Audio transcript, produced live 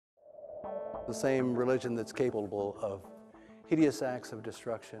The same religion that's capable of hideous acts of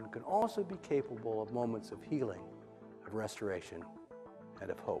destruction can also be capable of moments of healing, of restoration, and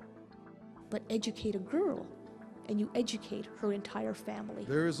of hope. But educate a girl, and you educate her entire family.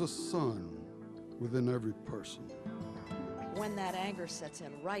 There is a sun within every person. When that anger sets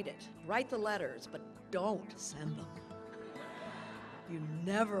in, write it. Write the letters, but don't send them. You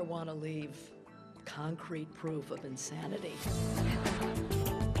never want to leave concrete proof of insanity.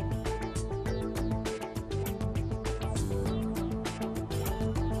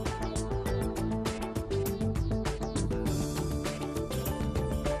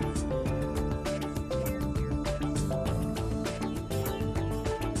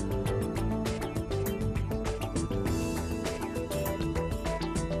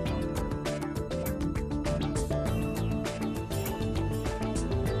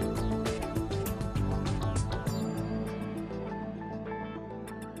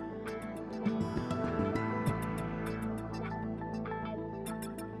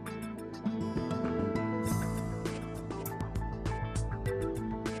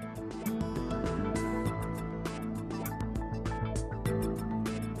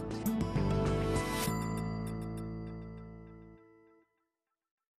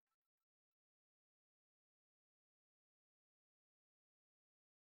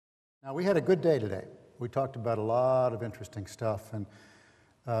 Now, we had a good day today. We talked about a lot of interesting stuff, and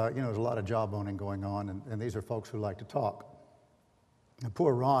there's a lot of jawboning going on, and these are folks who like to talk. And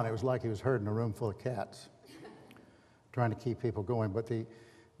poor Ron, it was like he was herding a room full of cats, trying to keep people going. But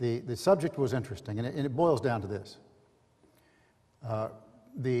the subject was interesting, and it boils down to this.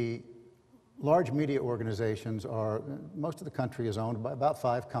 The large media organizations most of the country is owned by about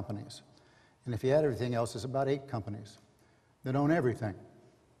 5 companies. And if you add everything else, it's about 8 companies that own everything.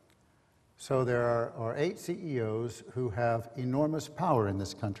 So there are 8 CEOs who have enormous power in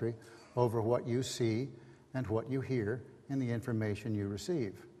this country over what you see and what you hear and the information you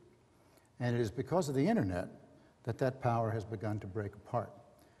receive. And it is because of the internet that power has begun to break apart.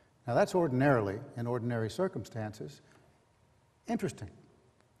 Now that's ordinarily, in ordinary circumstances, interesting,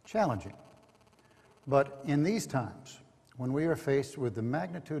 challenging. But in these times, when we are faced with the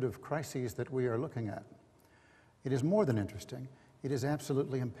magnitude of crises that we are looking at, it is more than interesting, it is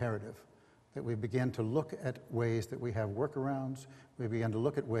absolutely imperative that we begin to look at ways that we have workarounds, we begin to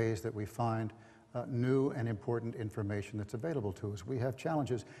look at ways that we find new and important information that's available to us. We have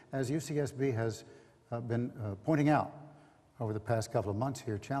challenges, as UCSB has been pointing out over the past couple of months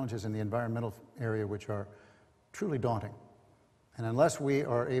here, challenges in the environmental area which are truly daunting. And unless we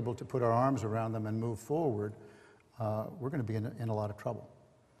are able to put our arms around them and move forward, we're going to be in a lot of trouble.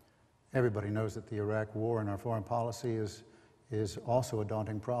 Everybody knows that the Iraq War and our foreign policy is also a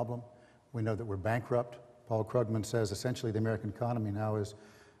daunting problem. We know that we're bankrupt. Paul Krugman says essentially the American economy now is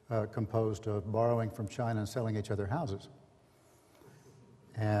composed of borrowing from China and selling each other houses.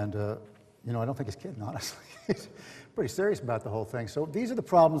 And, I don't think he's kidding, honestly. He's pretty serious about the whole thing. So these are the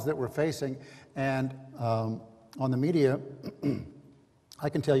problems that we're facing. And on the media, I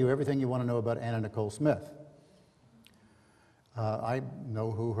can tell you everything you want to know about Anna Nicole Smith. I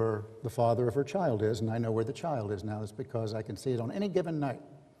know who the father of her child is, and I know where the child is now. That's because I can see it on any given night.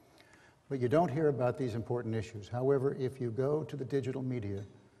 But you don't hear about these important issues. However, if you go to the digital media,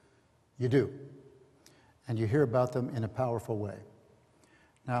 you do. And you hear about them in a powerful way.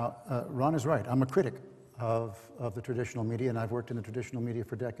 Now, Ron is right. I'm a critic of the traditional media, and I've worked in the traditional media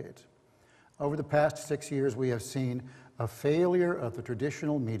for decades. Over the past 6 years, we have seen a failure of the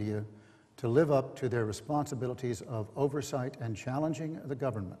traditional media to live up to their responsibilities of oversight and challenging the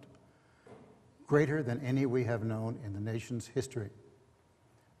government, greater than any we have known in the nation's history.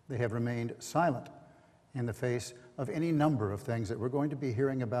 They have remained silent in the face of any number of things that we're going to be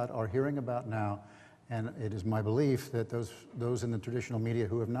hearing about or hearing about now, and it is my belief that those in the traditional media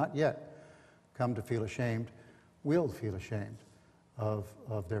who have not yet come to feel ashamed will feel ashamed of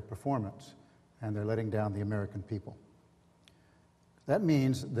their performance, and they're letting down the American people. That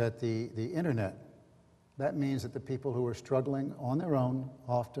means that the internet, that means that the people who are struggling on their own,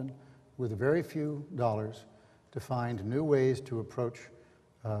 often with very few dollars, to find new ways to approach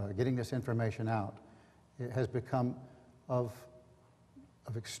getting this information out, it has become of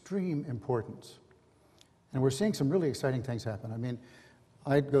extreme importance. And we're seeing some really exciting things happen. I mean,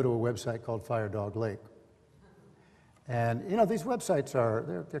 I'd go to a website called Fire Dog Lake. And these websites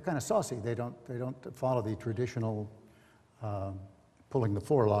they're kind of saucy. They don't follow the traditional pulling the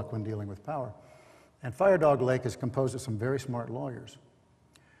forelock when dealing with power. And Fire Dog Lake is composed of some very smart lawyers.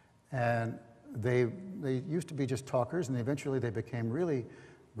 And they used to be just talkers, and eventually they became really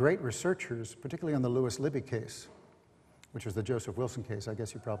great researchers, particularly on the Lewis Libby case, which was the Joseph Wilson case. I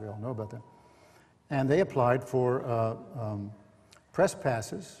guess you probably all know about that. And they applied for press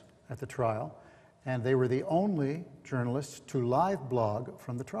passes at the trial, and they were the only journalists to live blog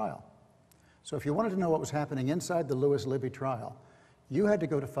from the trial. So if you wanted to know what was happening inside the Lewis Libby trial, you had to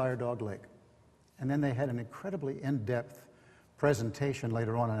go to Fire Dog Lake. And then they had an incredibly in-depth presentation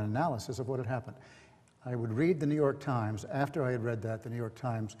later on, an analysis of what had happened. I would read the New York Times. After I had read that, the New York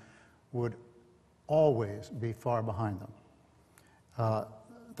Times would always be far behind them.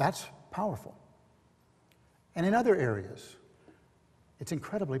 That's powerful. And in other areas, it's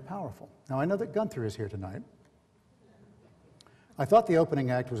incredibly powerful. Now, I know that Gunther is here tonight. I thought the opening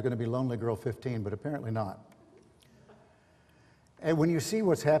act was going to be Lonely Girl 15, but apparently not. And when you see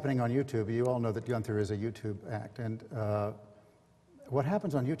what's happening on YouTube, you all know that Gunther is a YouTube act. And what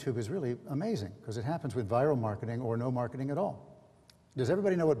happens on YouTube is really amazing, because it happens with viral marketing or no marketing at all. Does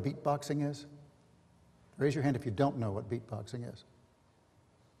everybody know what beatboxing is? Raise your hand if you don't know what beatboxing is.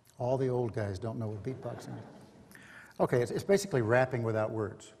 All the old guys don't know what beatboxing is. Okay, it's basically rapping without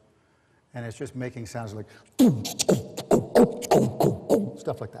words. And it's just making sounds like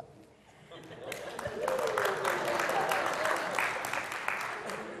stuff like that.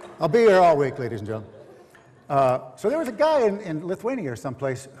 I'll be here all week, ladies and gentlemen. So there was a guy in Lithuania or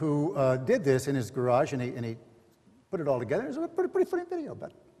someplace who did this in his garage, and he put it all together. It was a pretty funny video,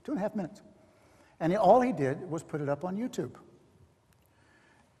 about 2.5 minutes. And all he did was put it up on YouTube.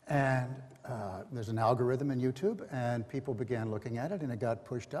 And there's an algorithm in YouTube, and people began looking at it, and it got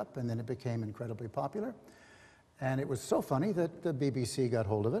pushed up, and then it became incredibly popular. And it was so funny that the BBC got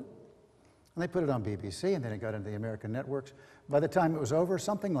hold of it, and they put it on BBC, and then it got into the American networks. By the time it was over,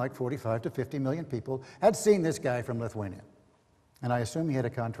 something like 45 to 50 million people had seen this guy from Lithuania. And I assume he had a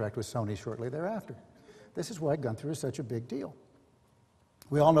contract with Sony shortly thereafter. This is why Gunther is such a big deal.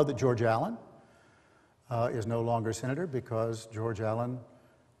 We all know that George Allen is no longer senator, because George Allen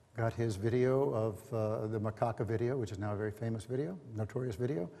got his video of the macaca video, which is now a very famous video, notorious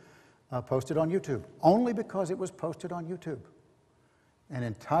video, posted on YouTube, only because it was posted on YouTube.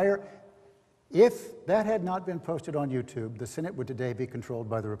 If that had not been posted on YouTube, the Senate would today be controlled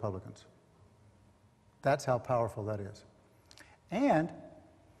by the Republicans. That's how powerful that is. And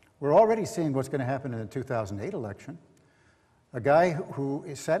we're already seeing what's going to happen in the 2008 election. A guy who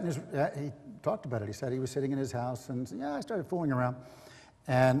sat in his, he talked about it, he said he was sitting in his house and said, yeah, I started fooling around,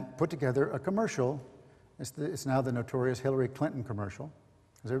 and put together a commercial. It's now the notorious Hillary Clinton commercial.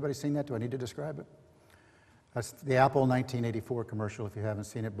 Has everybody seen that? Do I need to describe it? That's the Apple 1984 commercial, if you haven't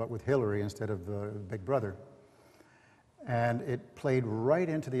seen it, but with Hillary instead of Big Brother. And it played right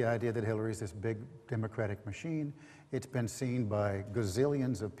into the idea that Hillary's this big democratic machine. It's been seen by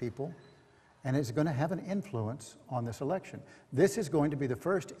gazillions of people, and it's going to have an influence on this election. This is going to be the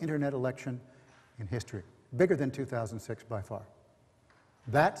first internet election in history, bigger than 2006 by far.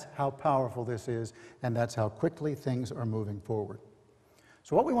 That's how powerful this is, and that's how quickly things are moving forward.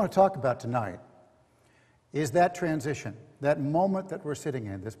 So what we want to talk about tonight is that transition, that moment that we're sitting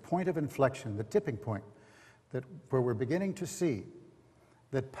in, this point of inflection, the tipping point, where we're beginning to see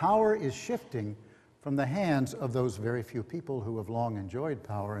that power is shifting from the hands of those very few people who have long enjoyed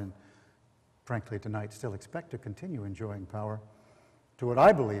power and, frankly, tonight still expect to continue enjoying power, to what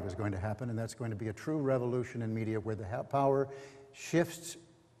I believe is going to happen, and that's going to be a true revolution in media where the power shifts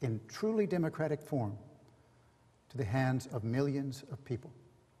in truly democratic form to the hands of millions of people.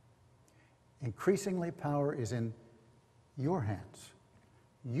 Increasingly, power is in your hands.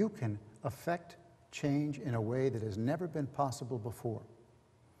 You can affect change in a way that has never been possible before.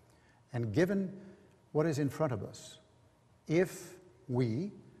 And given what is in front of us, if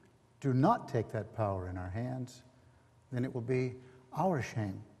we do not take that power in our hands, then it will be our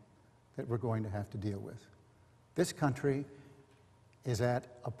shame that we're going to have to deal with. This country is at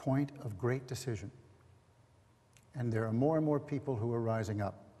a point of great decision. And there are more and more people who are rising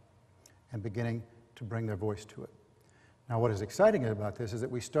up and beginning to bring their voice to it. Now, what is exciting about this is that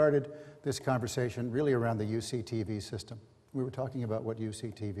we started this conversation really around the UCTV system. We were talking about what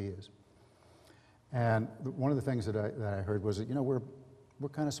UCTV is. And one of the things that I heard was that, you know, we're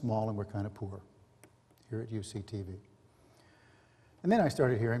kind of small and we're kind of poor here at UCTV. And then I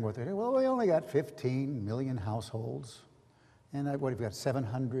started hearing what they did. Well, we only got 15 million households, and we've got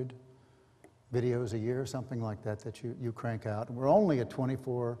 700 videos a year, something like that, that you crank out. And we're only a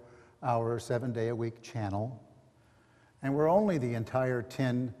 24-hour, 7-day-a-week channel. And we're only the entire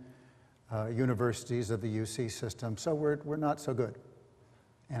 10 universities of the UC system, so we're not so good.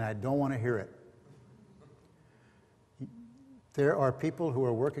 And I don't want to hear it. There are people who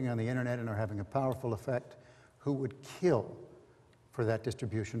are working on the internet and are having a powerful effect who would kill for that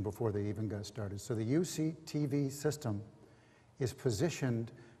distribution before they even got started. So the UCTV system is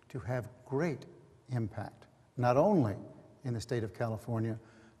positioned to have great impact, not only in the state of California,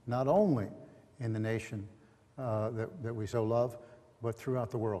 not only in the nation that we so love, but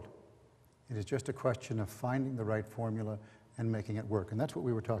throughout the world. It is just a question of finding the right formula and making it work, and that's what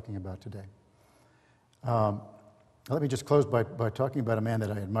we were talking about today. Let me just close by talking about a man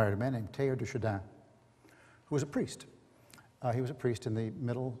that I admired, a man named Teilhard de Chardin, who was a priest. He was a priest in the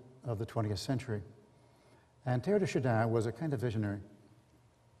middle of the 20th century. And Teilhard de Chardin was a kind of visionary.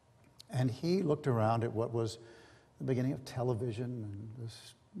 And he looked around at what was the beginning of television and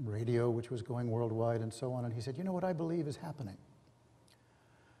this radio, which was going worldwide and so on, and he said, you know what I believe is happening?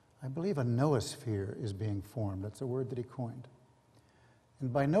 I believe a noosphere is being formed. That's a word that he coined.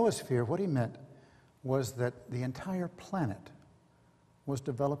 And by noosphere, what he meant was that the entire planet was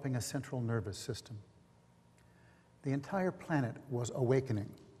developing a central nervous system. The entire planet was awakening.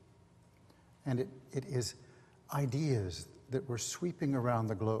 And it is ideas that were sweeping around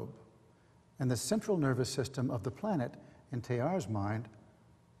the globe. And the central nervous system of the planet, in Teilhard's mind,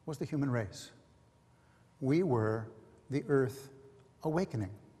 was the human race. We were the Earth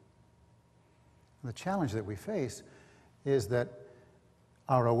awakening. And the challenge that we face is that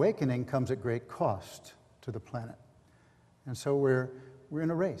our awakening comes at great cost to the planet. And so we're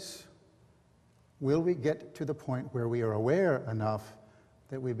in a race. Will we get to the point where we are aware enough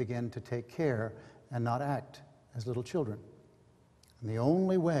that we begin to take care and not act as little children? And the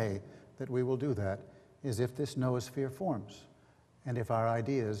only way that we will do that is if this noosphere forms, and if our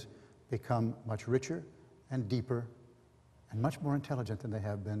ideas become much richer and deeper and much more intelligent than they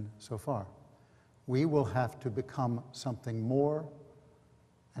have been so far. We will have to become something more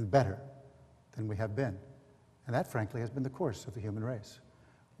and better than we have been. And that, frankly, has been the course of the human race.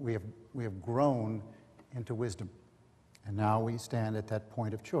 We have grown into wisdom. And now we stand at that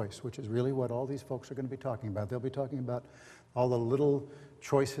point of choice, which is really what all these folks are going to be talking about. They'll be talking about all the little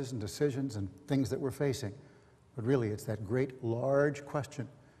choices and decisions and things that we're facing. But really, it's that great, large question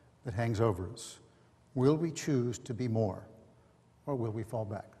that hangs over us. Will we choose to be more, or will we fall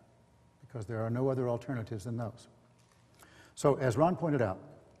back? Because there are no other alternatives than those. So, as Ron pointed out,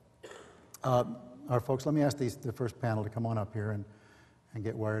 our folks, let me ask the first panel to come on up here and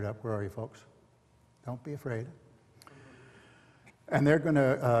get wired up. Where are you, folks? Don't be afraid. And they're going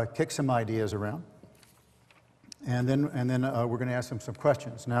to kick some ideas around. And then we're going to ask them some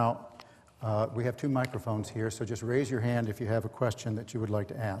questions. Now, we have 2 microphones here, so just raise your hand if you have a question that you would like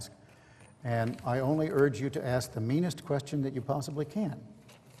to ask. And I only urge you to ask the meanest question that you possibly can,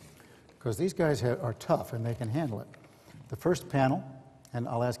 because these guys are tough and they can handle it. The first panel, and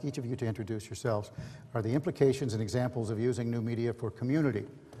I'll ask each of you to introduce yourselves, are the implications and examples of using new media for community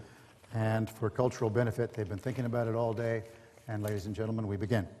and for cultural benefit. They've been thinking about it all day, and ladies and gentlemen, we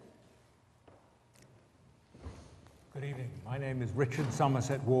begin. Good evening. My name is Richard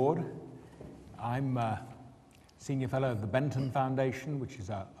Somerset Ward. I'm a Senior Fellow of the Benton Foundation, which is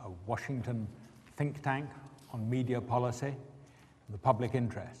a Washington think tank on media policy and the public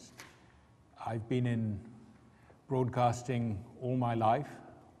interest. I've been in broadcasting all my life,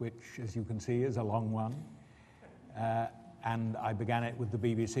 which, as you can see, is a long one. And I began it with the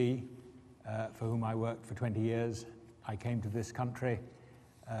BBC, for whom I worked for 20 years. I came to this country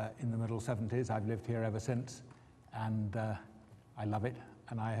in the middle 70s. I've lived here ever since, and I love it.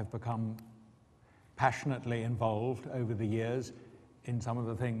 And I have become passionately involved over the years in some of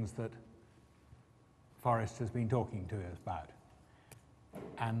the things that Forrest has been talking to us about.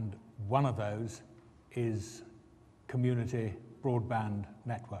 And one of those is community broadband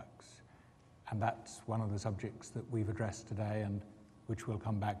networks. And that's one of the subjects that we've addressed today and which we'll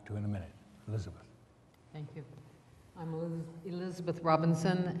come back to in a minute. Elizabeth. Thank you. I'm Elizabeth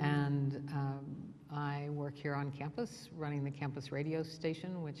Robinson, and I work here on campus, running the campus radio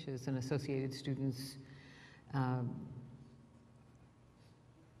station, which is an Associated Students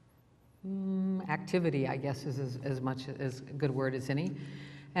activity, I guess, is as much as a good word as any.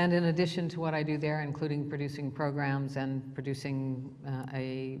 And in addition to what I do there, including producing programs and producing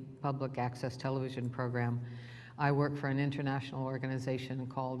a public access television program, I work for an international organization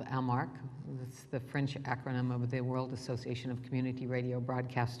called AMARC. It's the French acronym of the World Association of Community Radio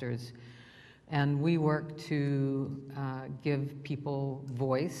Broadcasters. And we work to give people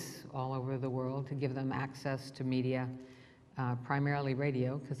voice all over the world, to give them access to media, primarily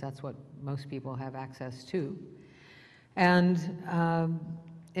radio, because that's what most people have access to. And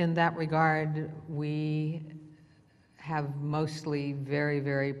in that regard, we have mostly very,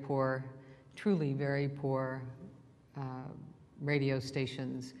 very poor, truly very poor radio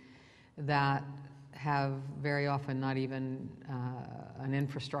stations that have very often not even an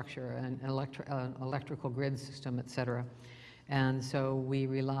infrastructure, an electrical grid system, et cetera. And so we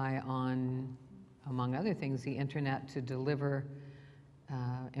rely on among other things, the internet to deliver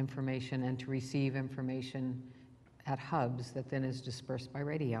information and to receive information at hubs that then is dispersed by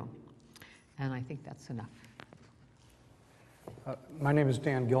radio. And I think that's enough. My name is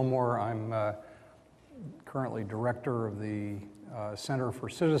Dan Gilmore. I'm currently director of the Center for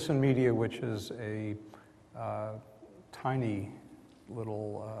Citizen Media, which is a tiny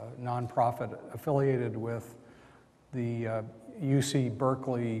little nonprofit affiliated with the UC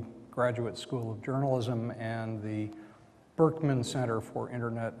Berkeley Graduate School of Journalism and the Berkman Center for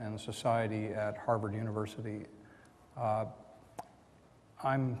Internet and Society at Harvard University.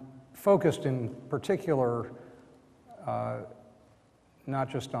 I'm focused in particular not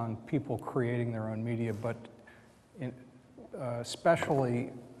just on people creating their own media, but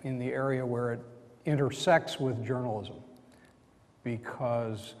especially in the area where it intersects with journalism,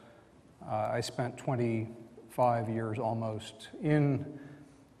 because I spent 25 years almost in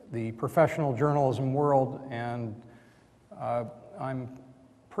the professional journalism world, and I'm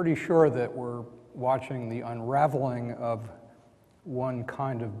pretty sure that we're watching the unraveling of one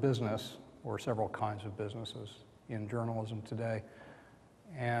kind of business, or several kinds of businesses in journalism today.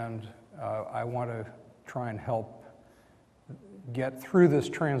 And I want to try and help get through this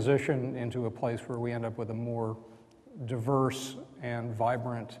transition into a place where we end up with a more diverse and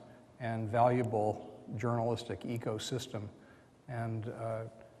vibrant and valuable journalistic ecosystem. And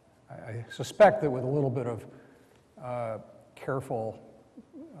I suspect that with a little bit of careful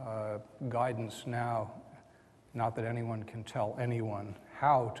guidance now, not that anyone can tell anyone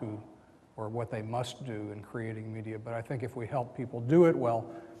how to or what they must do in creating media, but I think if we help people do it well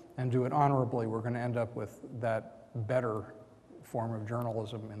and do it honorably, we're going to end up with that better form of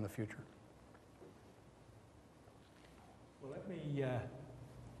journalism in the future. Well, let me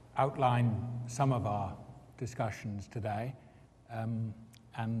outline some of our discussions today,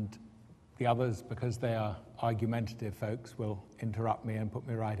 and the others, because they are argumentative folks, will interrupt me and put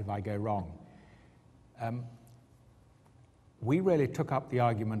me right if I go wrong. We really took up the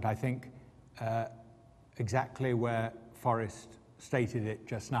argument, I think, exactly where Forrest stated it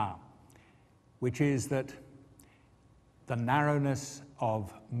just now, which is that the narrowness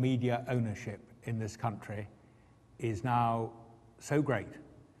of media ownership in this country is now so great.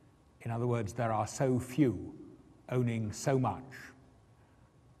 In other words, there are so few owning so much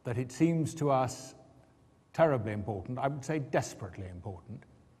that it seems to us terribly important, I would say desperately important,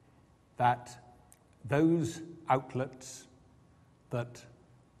 that those outlets that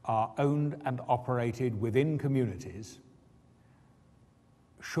are owned and operated within communities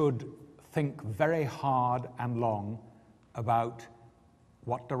should think very hard and long about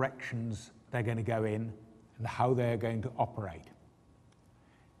what directions they're going to go in and how they're going to operate.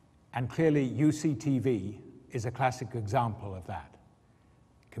 And clearly, UCTV is a classic example of that.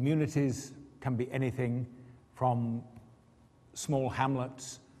 Communities can be anything from small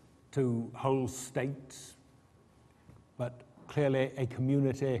hamlets to whole states, but clearly a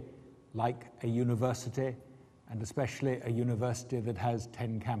community like a university, and especially a university that has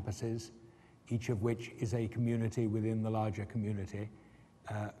 10 campuses, each of which is a community within the larger community,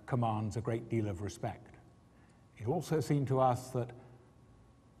 commands a great deal of respect. It also seemed to us that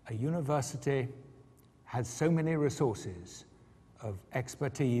a university has so many resources of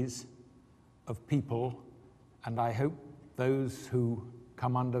expertise, of people, and I hope those who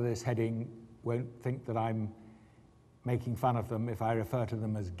come under this heading won't think that I'm making fun of them if I refer to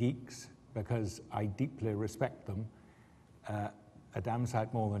them as geeks, because I deeply respect them, a damn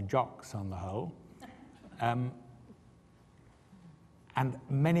sight more than jocks on the whole, and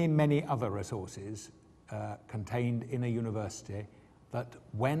many, many other resources contained in a university that,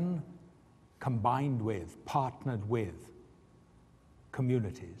 when combined with, partnered with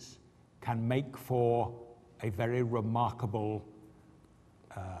communities, can make for a very remarkable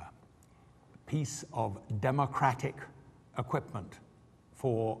piece of democratic equipment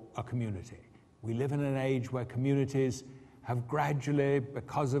for a community. We live in an age where communities have gradually,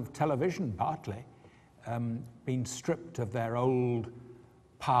 because of television partly, been stripped of their old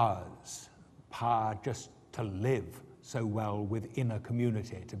powers, power just to live so well within a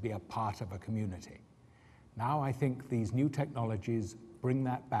community, to be a part of a community. Now I think these new technologies bring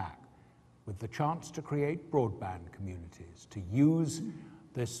that back, with the chance to create broadband communities, to use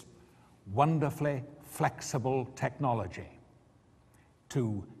this wonderfully flexible technology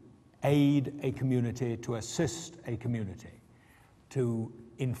to aid a community, to assist a community, to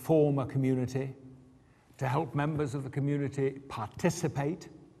inform a community, to help members of the community participate,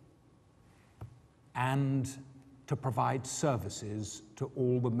 and to provide services to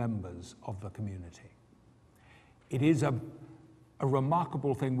all the members of the community. It is a a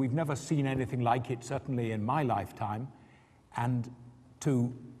remarkable thing. We've never seen anything like it, certainly in my lifetime, and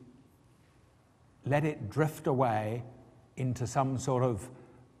to let it drift away into some sort of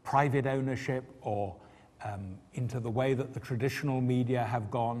private ownership or into the way that the traditional media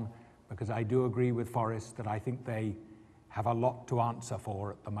have gone, because I do agree with Forrest that I think they have a lot to answer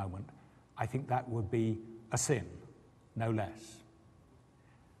for at the moment. I think that would be a sin, no less.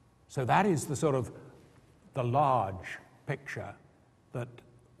 So that is the sort of the large picture that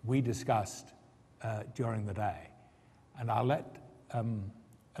we discussed during the day. And I'll let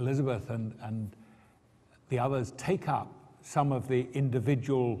Elizabeth and the others take up some of the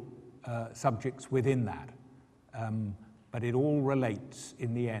individual subjects within that. But it all relates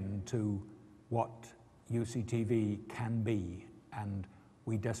in the end to what UCTV can be and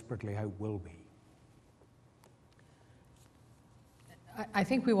we desperately hope will be. I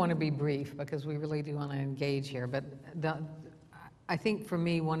think we want to be brief because we really do want to engage here, but I think for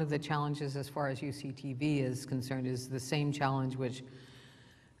me, one of the challenges as far as UCTV is concerned is the same challenge which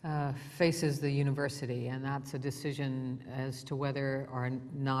faces the university, and that's a decision as to whether or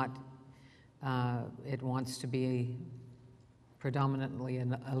not it wants to be predominantly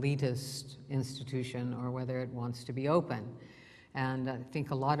an elitist institution or whether it wants to be open. And I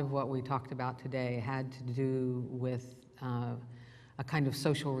think a lot of what we talked about today had to do with a kind of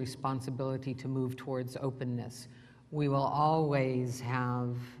social responsibility to move towards openness. We will always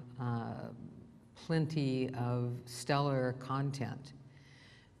have plenty of stellar content,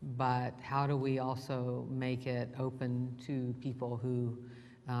 but how do we also make it open to people who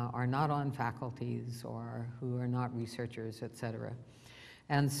are not on faculties or who are not researchers, et cetera.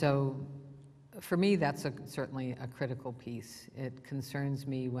 And so for me, that's certainly a critical piece. It concerns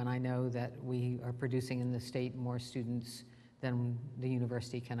me when I know that we are producing in the state more students than the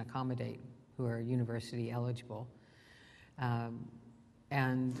university can accommodate who are university eligible.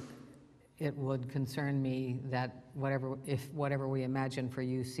 And it would concern me that whatever we imagine for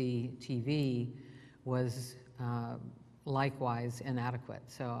UCTV was likewise inadequate.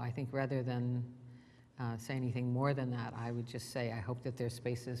 So I think rather than say anything more than that, I would just say I hope that there's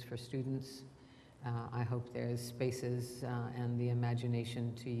spaces for students. I hope there's spaces and the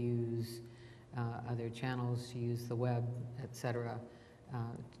imagination to use other channels, to use the web, et cetera,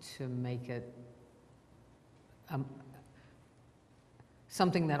 to make it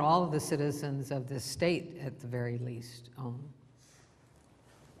something that all of the citizens of this state, at the very least, own.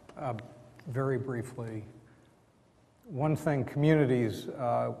 Very briefly, one thing, communities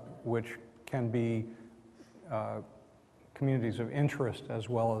which can be communities of interest as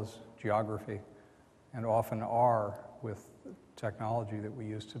well as geography, and often are with technology that we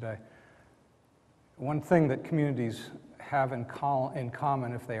use today. One thing that communities have in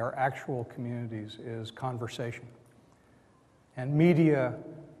common, if they are actual communities, is conversation. And media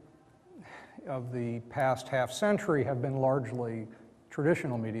of the past half century have been largely,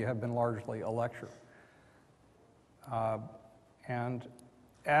 traditional media have been largely a lecture. And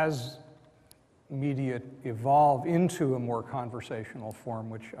as media evolve into a more conversational form,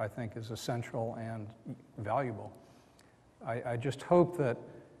 which I think is essential and valuable, I just hope that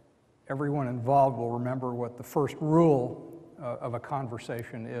everyone involved will remember what the first rule of a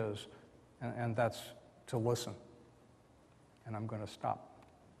conversation is, and that's to listen. And I'm going to stop.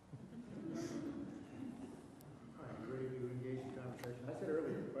 All right, ready to engage in conversation? I said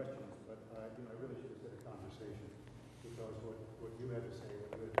earlier questions, but I really should have said a conversation, because what you had to say,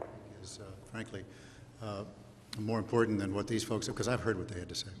 what you had to think is, frankly, more important than what these folks have, because I've heard what they had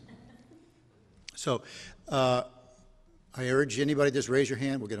to say. So I urge anybody, just raise your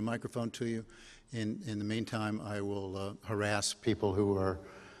hand. We'll get a microphone to you. In the meantime, I will harass people who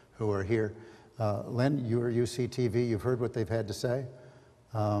are here. Len, you are UCTV. You've heard what they've had to say.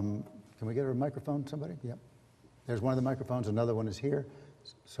 Can we get a microphone, somebody? Yep. There's one of the microphones. Another one is here.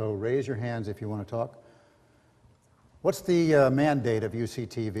 So raise your hands if you want to talk. What's the mandate of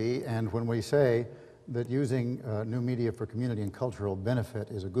UCTV? And when we say that using new media for community and cultural benefit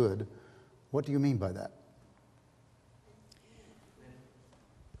is a good, what do you mean by that?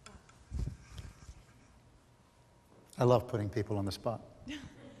 I love putting people on the spot.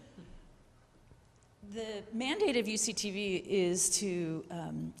 The mandate of UCTV is to,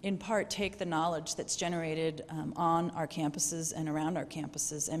 in part, take the knowledge that's generated on our campuses and around our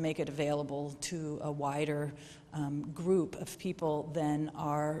campuses and make it available to a wider group of people than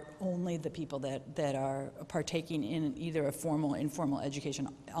are only the people that are partaking in either a formal or informal education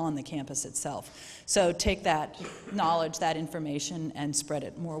on the campus itself. So take that knowledge, that information, and spread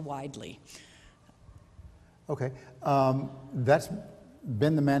it more widely. Okay. That's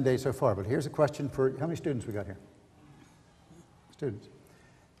been the mandate so far, but here's a question for, how many students we got here? students.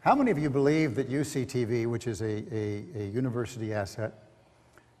 How many of you believe that UCTV, which is a university asset,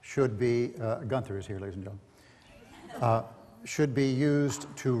 should be, Gunther is here, ladies and gentlemen, should be used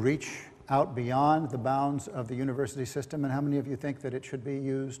to reach out beyond the bounds of the university system? And how many of you think that it should be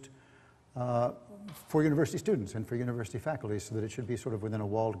used for university students and for university faculty, so that it should be sort of within a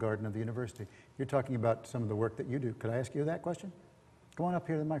walled garden of the university? You're talking about some of the work that you do. Could I ask you that question? Go on up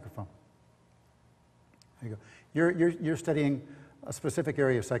here to the microphone. There you go. You're studying a specific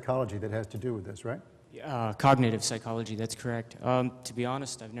area of psychology that has to do with this, right? Cognitive psychology, that's correct. To be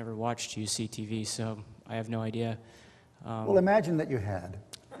honest, I've never watched UCTV, so I have no idea. Well, imagine that you had.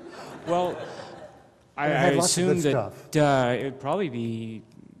 Well, I assume that it would probably be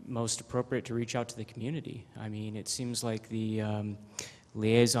most appropriate to reach out to the community. I mean, it seems like the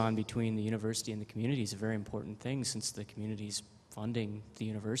liaison between the university and the community is a very important thing, since the community's funding the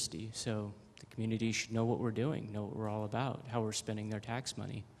university. So the community should know what we're doing, know what we're all about, how we're spending their tax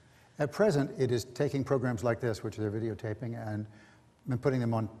money. At present, it is taking programs like this, which they're videotaping, and putting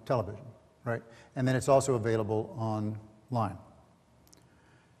them on television, right? And then it's also available online.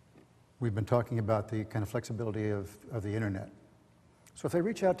 We've been talking about the kind of flexibility of the internet. So if they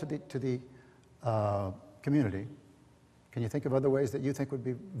reach out to the community, can you think of other ways that you think would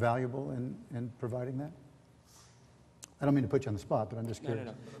be valuable in providing that? I don't mean to put you on the spot, but I'm just curious.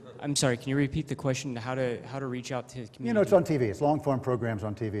 No. I'm sorry, can you repeat the question, how to reach out to the community? You know, it's on TV. It's long-form programs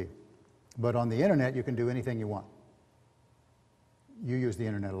on TV. But on the internet, you can do anything you want. You use the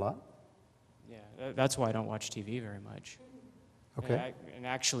internet a lot. Yeah, that's why I don't watch TV very much. Okay. And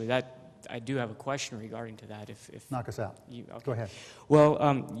actually, I do have a question regarding to that. If knock us out. Okay. Go ahead.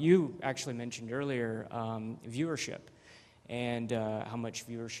 Well, you actually mentioned earlier viewership, and how much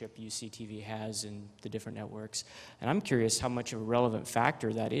viewership UCTV has in the different networks. And I'm curious how much of a relevant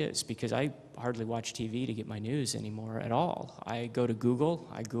factor that is, because I hardly watch TV to get my news anymore at all. I go to Google,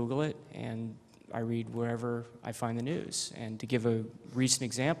 I Google it, and I read wherever I find the news. And to give a recent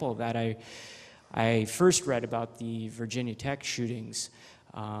example of that, I first read about the Virginia Tech shootings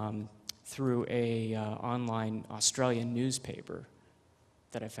through a online Australian newspaper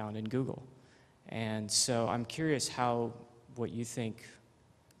that I found in Google. And so I'm curious what you think,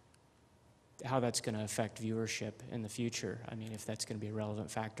 how that's going to affect viewership in the future. I mean, if that's going to be a relevant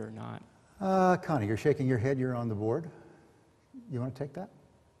factor or not. Connie, you're shaking your head. You're on the board. You want to take that?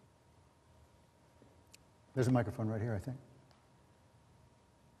 There's a microphone right here, I think.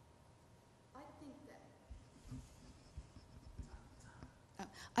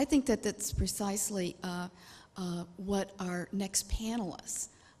 I think that that's precisely what our next panelists,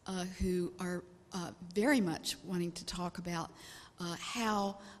 who are very much wanting to talk about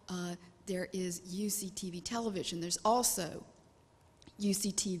how there is UCTV television. There's also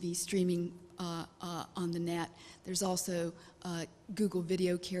UCTV streaming on the net. There's also Google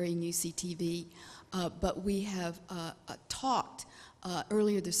Video carrying UCTV. But we have talked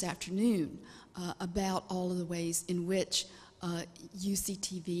earlier this afternoon about all of the ways in which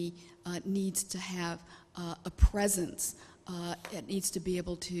UCTV needs to have a presence. It needs to be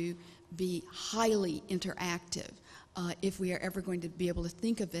able to be highly interactive if we are ever going to be able to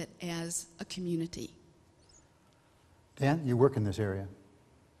think of it as a community. Dan, you work in this area.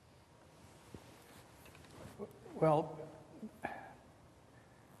 Well,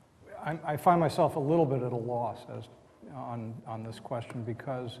 I find myself a little bit at a loss on this question,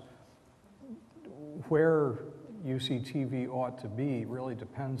 because where UCTV ought to be really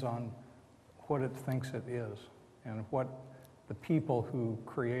depends on what it thinks it is and what the people who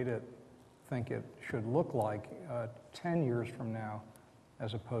create it think it should look like 10 years from now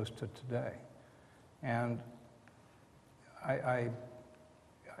as opposed to today. And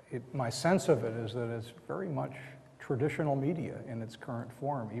my sense of it is that it's very much traditional media in its current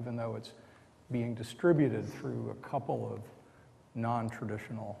form, even though it's being distributed through a couple of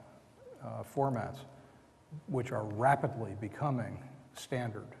non-traditional formats, which are rapidly becoming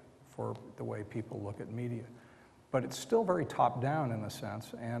standard for the way people look at media. But it's still very top-down in a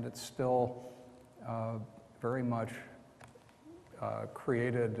sense, and it's still very much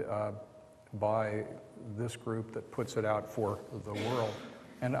created by this group that puts it out for the world.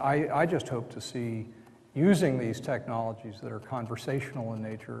 And I just hope to see, using these technologies that are conversational in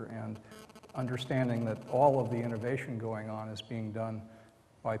nature and understanding that all of the innovation going on is being done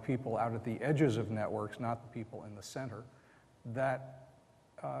by people out at the edges of networks, not the people in the center, that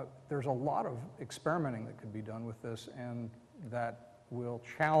there's a lot of experimenting that could be done with this, and that will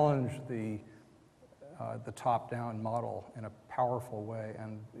challenge the top-down model in a powerful way,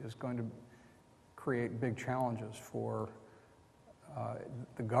 and is going to create big challenges for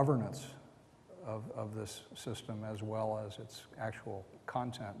the governance of this system as well as its actual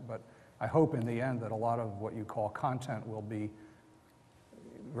content. But I hope in the end that a lot of what you call content will be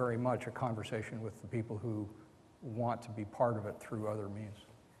very much a conversation with the people who want to be part of it through other means.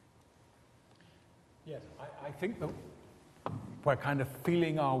 Yes, I think that we're kind of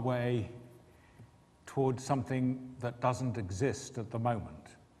feeling our way towards something that doesn't exist at the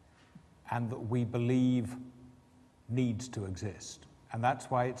moment and that we believe needs to exist. And that's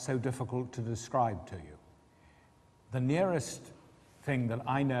why it's so difficult to describe to you. The nearest thing that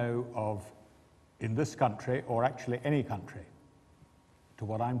I know of in this country, or actually any country, to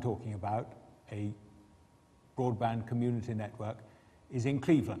what I'm talking about, a broadband community network, is in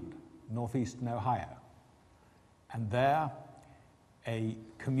Cleveland, northeastern Ohio. And there, a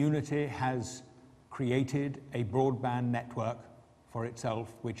community has created a broadband network for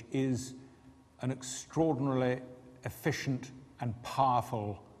itself, which is an extraordinarily efficient and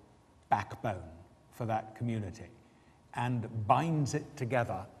powerful backbone for that community, and binds it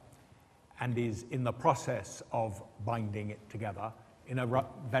together, and is in the process of binding it together in a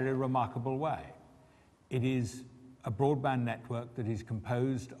very remarkable way. It is a broadband network that is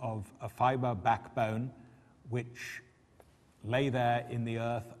composed of a fiber backbone which lay there in the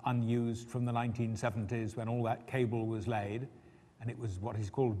earth unused from the 1970s when all that cable was laid, and it was what is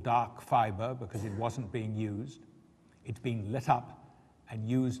called dark fiber because it wasn't being used. It's been lit up and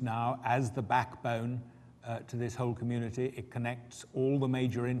used now as the backbone to this whole community. It connects all the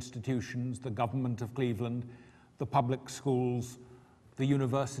major institutions, the government of Cleveland, the public schools, the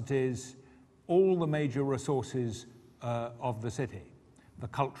universities, all the major resources of the city, the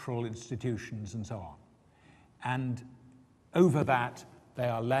cultural institutions and so on. And over that, they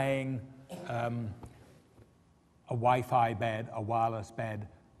are laying a Wi-Fi bed, a wireless bed,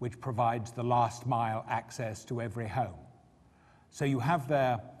 which provides the last mile access to every home. So you have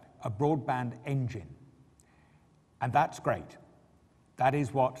there a broadband engine, and that's great. That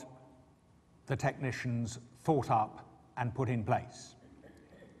is what the technicians thought up and put in place.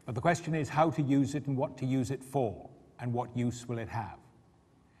 But the question is how to use it and what to use it for, and what use will it have.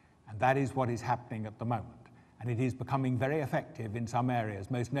 And that is what is happening at the moment. And it is becoming very effective in some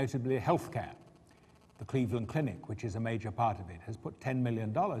areas, most notably healthcare. The Cleveland Clinic, which is a major part of it, has put $10 million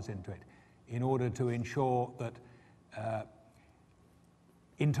into it in order to ensure that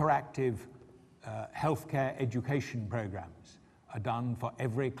interactive healthcare education programs are done for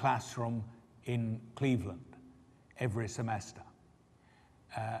every classroom in Cleveland every semester.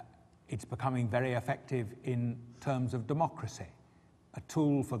 It's becoming very effective in terms of democracy, a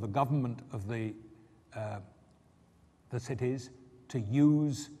tool for the government of the cities to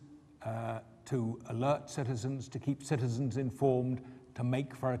use to alert citizens, to keep citizens informed, to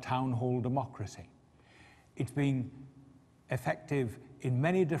make for a town hall democracy. It's been effective in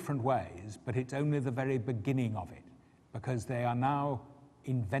many different ways, but it's only the very beginning of it, because they are now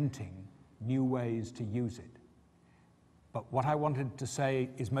inventing new ways to use it. But what I wanted to say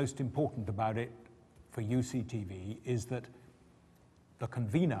is most important about it for UCTV is that the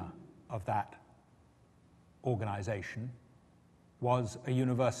convener of that organization was a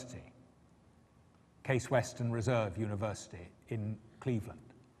university, Case Western Reserve University in Cleveland.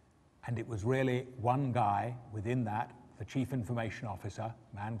 And it was really one guy within that, the chief information officer,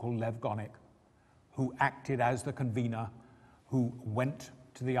 a man called Lev Gonick, who acted as the convener, who went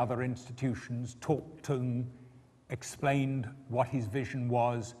to the other institutions, talked to them, explained what his vision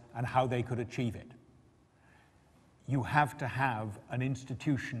was and how they could achieve it. You have to have an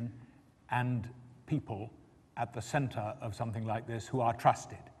institution and people at the center of something like this who are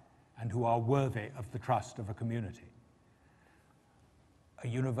trusted and who are worthy of the trust of a community. A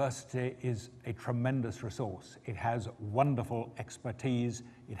university is a tremendous resource. It has wonderful expertise.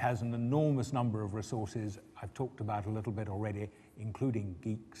 It has an enormous number of resources I've talked about a little bit already, including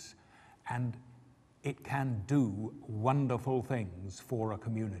geeks, and it can do wonderful things for a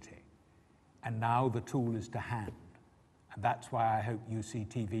community. And now the tool is to hand. And that's why I hope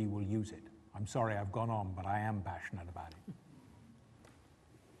UCTV will use it. I'm sorry I've gone on, but I am passionate about it.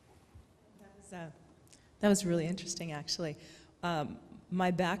 That was really interesting, actually.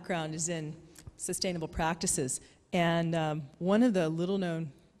 My background is in sustainable practices, and one of the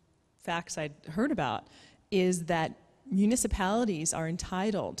little-known facts I'd heard about is that municipalities are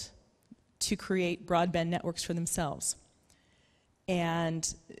entitled to create broadband networks for themselves,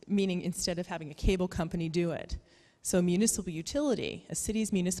 and meaning instead of having a cable company do it. So a municipal utility, a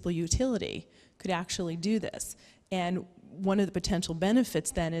city's municipal utility, could actually do this. And one of the potential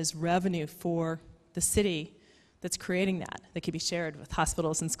benefits then is revenue for the city that's creating that could be shared with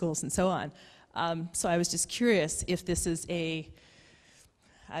hospitals and schools and so on. So I was just curious if this is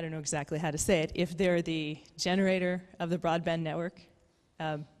I don't know exactly how to say it, if they're the generator of the broadband network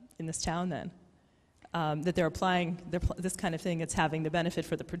in this town then, that they're applying this kind of thing that's having the benefit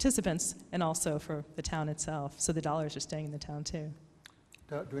for the participants and also for the town itself. So the dollars are staying in the town too.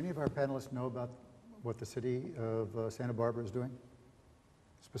 Do any of our panelists know about what the city of Santa Barbara is doing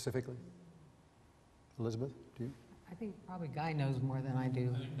specifically? Elizabeth, do you? I think probably Guy knows more than I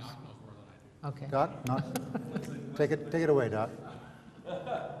do. I think Doc knows more than I do. Okay. Doc, no? Take it away, Doc. What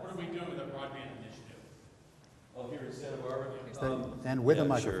are we doing with the broadband initiative? Oh, here in Santa Barbara? And with a Yeah,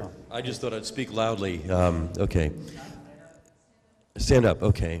 microphone. sure. I just thought I'd speak loudly. Okay. Stand up,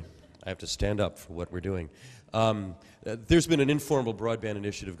 okay. I have to stand up for what we're doing. There's been an informal broadband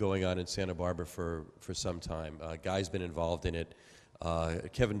initiative going on in Santa Barbara for some time. Guy's been involved in it.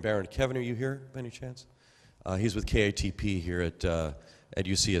 Kevin Barron. Kevin, are you here by any chance? He's with KATP here at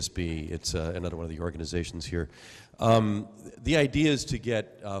UCSB. It's another one of the organizations here. The idea is to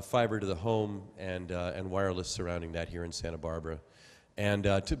get fiber to the home and wireless surrounding that here in Santa Barbara. And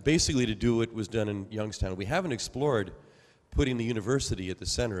basically to do what was done in Youngstown. We haven't explored putting the university at the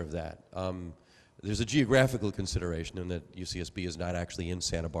center of that. There's a geographical consideration in that UCSB is not actually in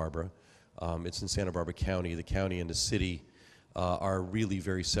Santa Barbara. It's in Santa Barbara County. The county and the city are really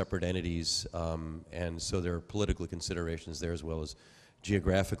very separate entities, and so there are political considerations there as well as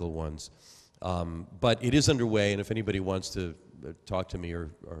geographical ones. But it is underway, and if anybody wants to talk to me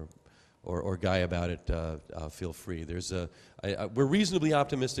or Guy about it, feel free. We're reasonably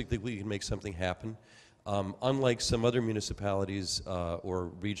optimistic that we can make something happen. Unlike some other municipalities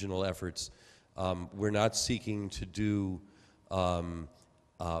or regional efforts, we're not seeking to do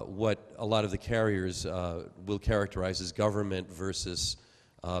what a lot of the carriers will characterize as government versus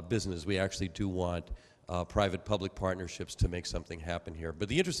business. We actually do want private-public partnerships to make something happen here. But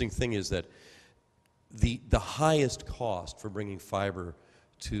the interesting thing is that the highest cost for bringing fiber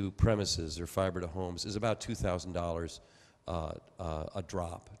to premises or fiber to homes is about $2,000 a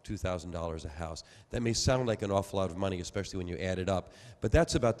drop, $2,000 a house. That may sound like an awful lot of money, especially when you add it up, but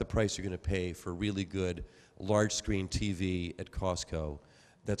that's about the price you're going to pay for really good large-screen TV at Costco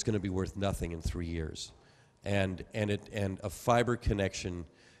that's going to be worth nothing in 3 years. And a fiber connection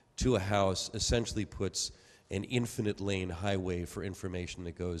to a house essentially puts an infinite lane highway for information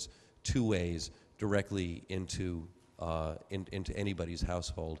that goes two ways directly into anybody's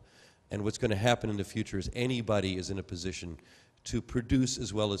household. And what's going to happen in the future is anybody is in a position to produce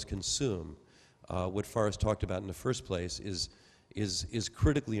as well as consume. What Forrest talked about in the first place is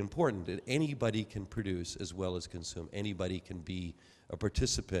critically important, that anybody can produce as well as consume. Anybody can be a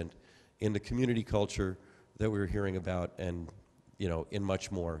participant in the community culture that we're hearing about, and in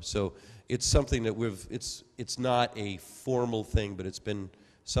much more. So it's something that it's not a formal thing, but it's been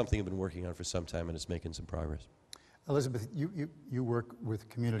something I've been working on for some time, and it's making some progress. Elizabeth, you work with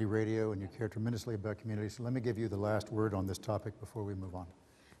community radio and you care tremendously about community, so let me give you the last word on this topic before we move on.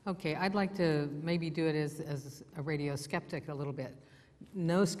 Okay, I'd like to maybe do it as a radio skeptic a little bit.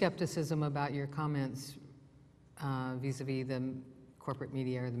 No skepticism about your comments vis-a-vis the corporate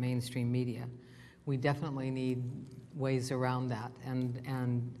media or the mainstream media. We definitely need ways around that,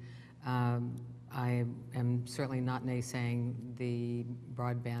 and I am certainly not naysaying the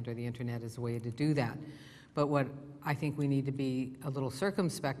broadband or the internet as a way to do that. But what I think we need to be a little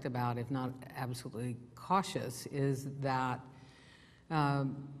circumspect about, if not absolutely cautious, is that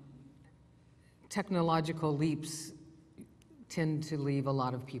technological leaps tend to leave a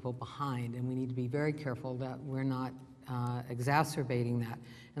lot of people behind, and we need to be very careful that we're not exacerbating that.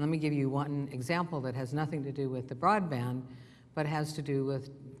 And let me give you one example that has nothing to do with the broadband, but has to do with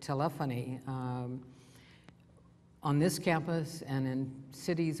telephony. On this campus and in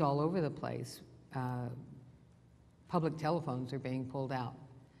cities all over the place, public telephones are being pulled out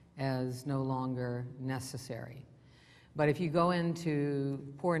as no longer necessary. But if you go into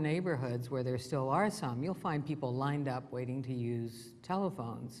poor neighborhoods where there still are some, you'll find people lined up waiting to use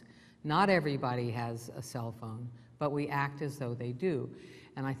telephones. Not everybody has a cell phone, but we act as though they do.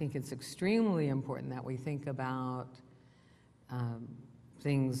 And I think it's extremely important that we think about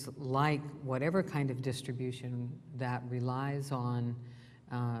things like whatever kind of distribution that relies on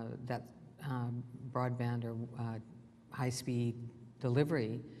that broadband or high-speed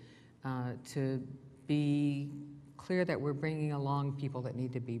delivery to be clear that we're bringing along people that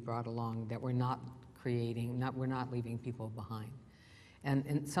need to be brought along, that we're not we're not leaving people behind. And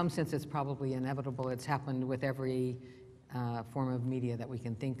in some sense, it's probably inevitable. It's happened with every form of media that we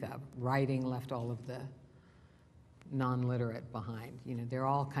can think of. Writing left all of the non-literate behind. They're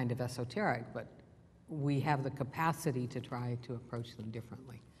all kind of esoteric, but we have the capacity to try to approach them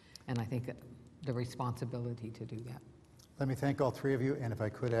differently. And I think the responsibility to do that. Let me thank all three of you, and if I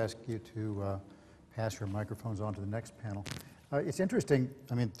could ask you to pass your microphones on to the next panel. It's interesting,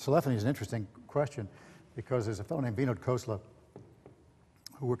 I mean, telephony is an interesting question because there's a fellow named Vinod Khosla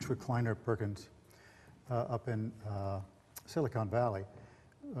who works for Kleiner Perkins up in Silicon Valley,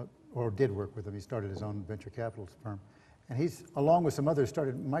 or did work with him. He started his own venture capital firm. And he's, along with some others,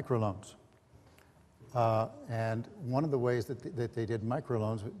 started microloans. And one of the ways that they did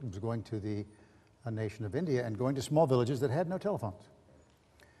microloans was going to the nation of India and going to small villages that had no telephones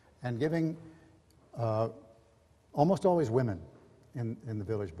and giving almost always women in the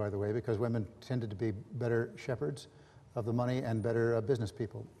village, by the way, because women tended to be better shepherds of the money and better business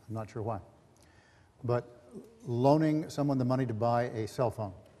people. I'm not sure why. But loaning someone the money to buy a cell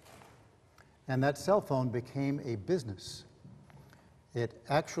phone. And that cell phone became a business. It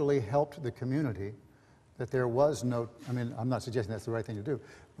actually helped the community that there was no, I mean, I'm not suggesting that's the right thing to do,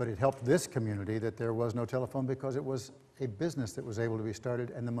 but it helped this community that there was no telephone because it was a business that was able to be started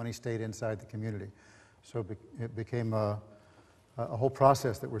and the money stayed inside the community. So it became a whole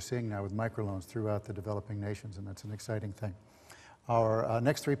process that we're seeing now with microloans throughout the developing nations, and that's an exciting thing. Our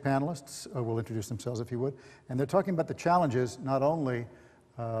next three panelists will introduce themselves, if you would, and they're talking about the challenges not only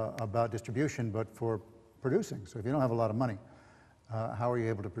about distribution, but for producing. So if you don't have a lot of money, how are you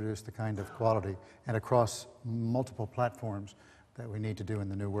able to produce the kind of quality and across multiple platforms that we need to do in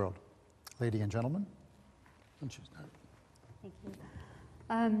the new world? Lady and gentlemen. Thank you.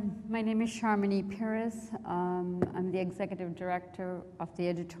 My name is Sharmini Pires. I'm the Executive Director of the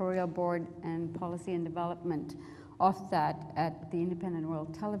Editorial Board and Policy and Development of that at the Independent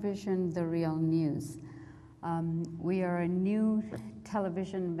World Television, The Real News. We are a new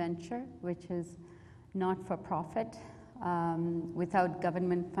television venture, which is not for profit, without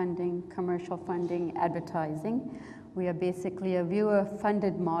government funding, commercial funding, advertising. We are basically a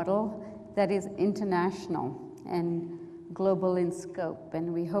viewer-funded model that is international and global in scope,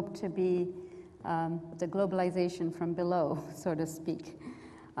 and we hope to be the globalization from below, so to speak,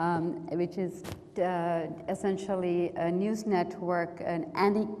 which is essentially a news network, an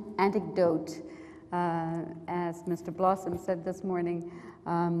anecdote, as Mr. Blossom said this morning,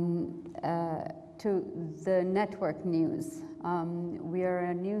 to the network news. We are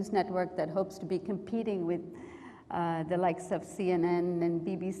a news network that hopes to be competing with the likes of CNN and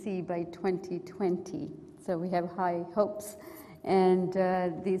BBC by 2020. So we have high hopes. And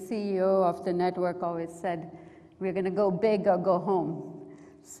the CEO of the network always said, we're going to go big or go home.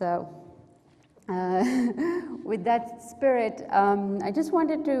 So with that spirit, I just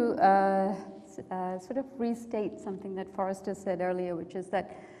wanted to sort of restate something that Forrester said earlier, which is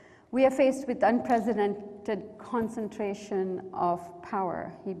that we are faced with unprecedented concentration of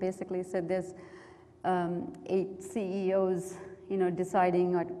power. He basically said there's 8 CEOs,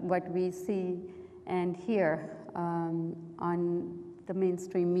 deciding what we see and hear on the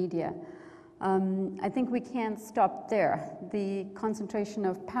mainstream media. I think we can't stop there. The concentration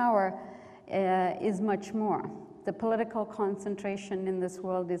of power is much more. The political concentration in this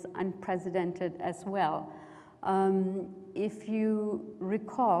world is unprecedented as well. If you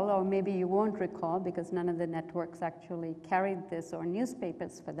recall, or maybe you won't recall, because none of the networks actually carried this, or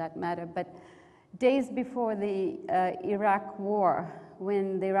newspapers for that matter, but days before the Iraq War,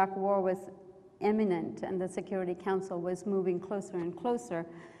 when the Iraq War was imminent and the Security Council was moving closer and closer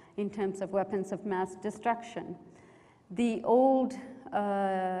in terms of weapons of mass destruction, the old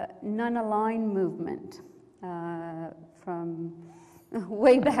non-aligned movement from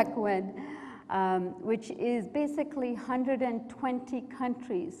way back when, which is basically 120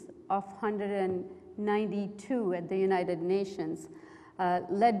 countries of 192 at the United Nations,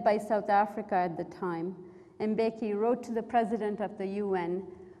 led by South Africa at the time. Mbeki wrote to the President of the UN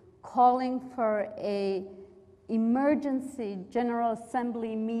calling for an emergency General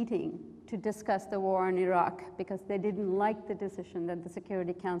Assembly meeting to discuss the war in Iraq because they didn't like the decision that the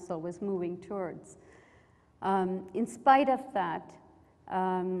Security Council was moving towards. In spite of that,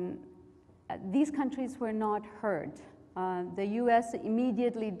 these countries were not heard. The US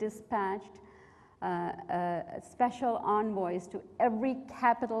immediately dispatched special envoys to every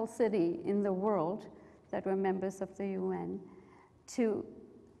capital city in the world that were members of the UN to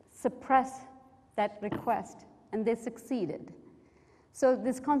suppress that request, and they succeeded. So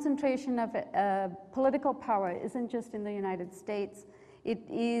this concentration of political power isn't just in the United States, it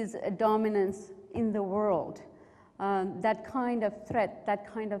is a dominance in the world. That kind of threat, that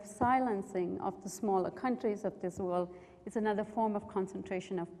kind of silencing of the smaller countries of this world is another form of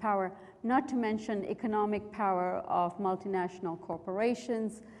concentration of power, not to mention economic power of multinational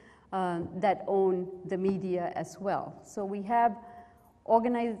corporations that own the media as well. So we have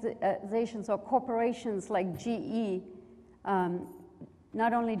organizations or corporations like GE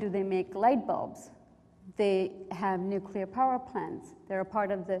Not only do they make light bulbs, they have nuclear power plants. They're a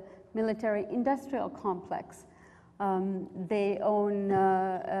part of the military-industrial complex. They own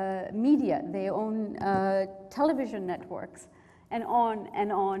media. They own television networks, and on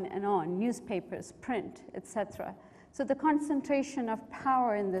and on and on, newspapers, print, etc. So the concentration of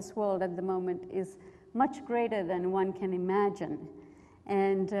power in this world at the moment is much greater than one can imagine.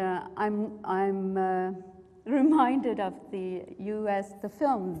 And I'm reminded of the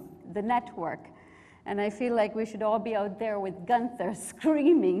film, The Network. And I feel like we should all be out there with Gunther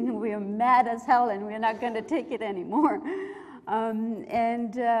screaming, we're mad as hell and we're not going to take it anymore.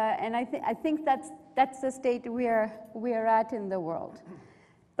 And I think that's the state we're at in the world.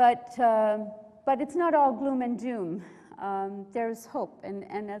 But it's not all gloom and doom. There's hope.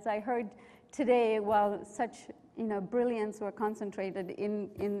 And as I heard today, while such brilliance were concentrated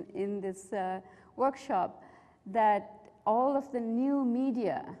in this workshop, that all of the new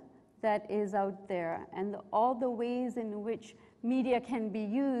media that is out there and all the ways in which media can be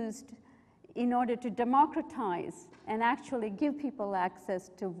used in order to democratize and actually give people access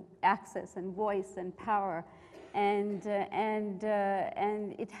and voice and power, and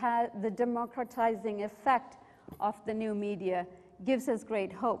it has the democratizing effect of the new media gives us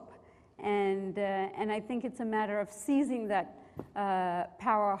great hope, and I think it's a matter of seizing that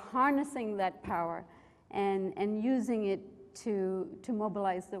power, harnessing that power, and using it to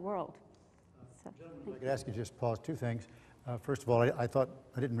mobilize the world. So, I could ask you to just pause two things. First of all, I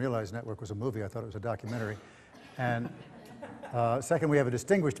didn't realize Network was a movie. I thought it was a documentary. And second, we have a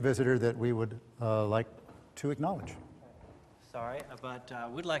distinguished visitor that we would like to acknowledge. Sorry, but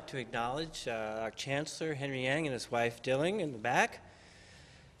we'd like to acknowledge our Chancellor, Henry Yang, and his wife, Dilling, in the back.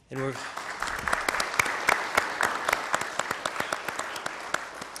 And we're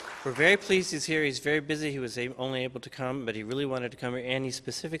very pleased he's here. He's very busy. He was only able to come, but he really wanted to come here, and he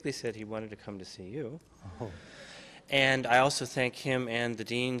specifically said he wanted to come to see you. Oh. And I also thank him and the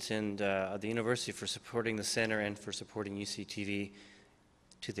deans and the university for supporting the center and for supporting UCTV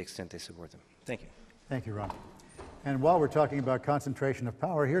to the extent they support them. Thank you. Thank you, Ron. And while we're talking about concentration of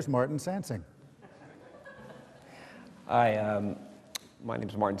power, here's Martin Sansing. Hi, my name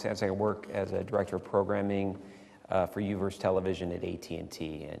is Martin Sansing. I work as a director of programming for UVerse Television at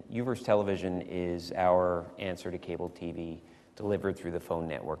AT&T. And UVerse Television is our answer to cable TV delivered through the phone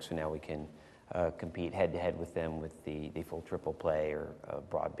network, so now we can compete head-to-head with them with the full triple play or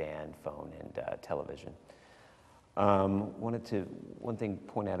broadband, phone, and television. Wanted to, one thing,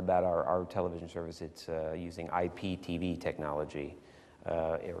 point out about our television service, it's using IPTV technology,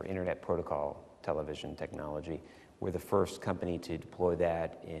 or Internet Protocol television technology. We're the first company to deploy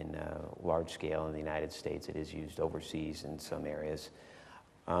that in large scale in the United States. It is used overseas in some areas.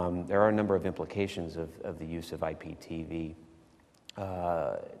 There are a number of implications of the use of IPTV.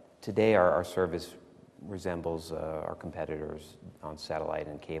 Today, our service resembles our competitors on satellite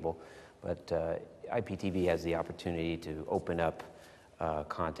and cable, but IPTV has the opportunity to open up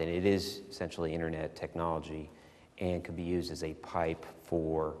content. It is essentially internet technology and can be used as a pipe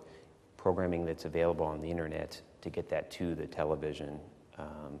for programming that's available on the internet to get that to the television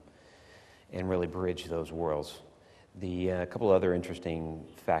and really bridge those worlds. A couple other interesting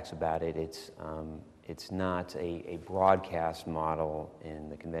facts about it, it's not a broadcast model in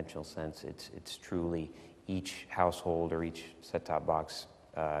the conventional sense. It's truly each household or each set-top box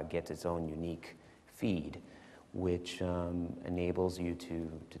gets its own unique feed, which enables you to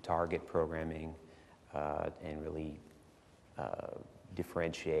target programming and really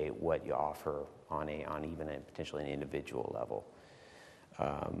differentiate what you offer on even potentially an individual level.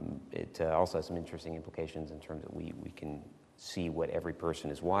 It also has some interesting implications in terms of we can see what every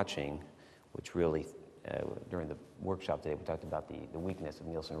person is watching, which really, during the workshop today, we talked about the weakness of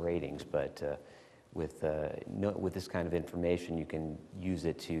Nielsen ratings, but with this kind of information, you can use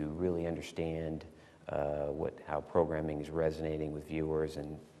it to really understand how programming is resonating with viewers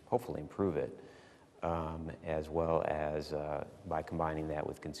and hopefully improve it, as well as by combining that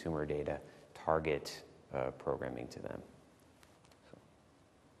with consumer data, target programming to them.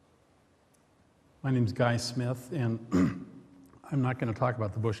 My name's Guy Smith, and I'm not going to talk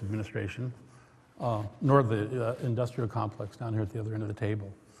about the Bush administration, nor the industrial complex down here at the other end of the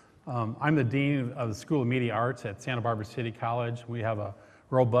table. I'm the Dean of the School of Media Arts at Santa Barbara City College. We have a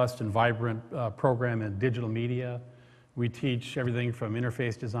robust and vibrant program in digital media. We teach everything from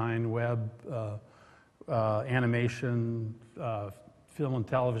interface design, web, animation, film and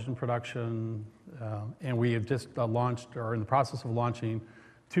television production, and we have just launched, or in the process of launching,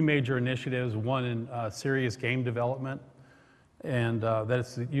 two major initiatives, one in serious game development, and that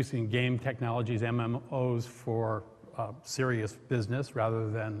is using game technologies, MMOs, for serious business rather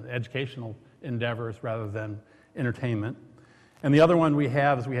than educational endeavors rather than entertainment. And the other one we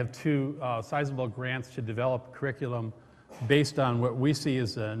have is we have two sizable grants to develop curriculum based on what we see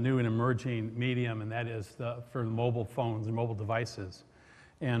as a new and emerging medium, and that is for mobile phones and mobile devices.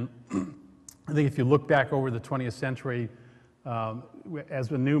 And I think if you look back over the 20th century,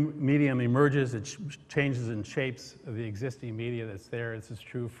 as a new medium emerges, it changes and shapes the existing media that's there. This is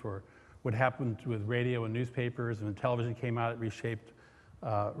true for what happened with radio and newspapers. When television came out, it reshaped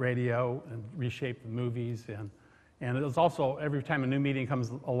radio and reshaped the movies. And it's also, every time a new medium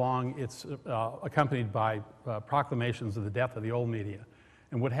comes along, it's accompanied by proclamations of the death of the old media.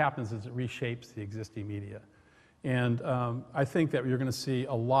 And what happens is it reshapes the existing media. And I think that you're going to see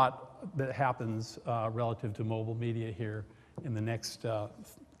a lot that happens relative to mobile media here in the next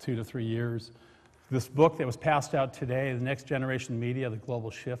 2 to 3 years. This book that was passed out today, The Next Generation Media, The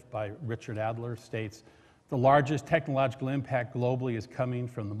Global Shift by Richard Adler, states, the largest technological impact globally is coming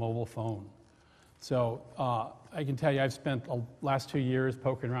from the mobile phone. So I can tell you I've spent the last 2 years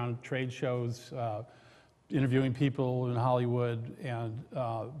poking around at trade shows, interviewing people in Hollywood, and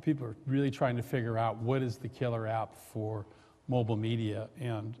people are really trying to figure out what is the killer app for mobile media.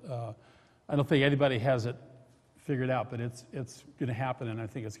 And I don't think anybody has it figured out, but it's going to happen, and I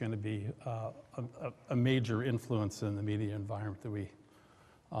think it's going to be a major influence in the media environment that we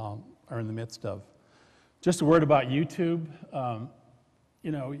are in the midst of. Just a word about YouTube.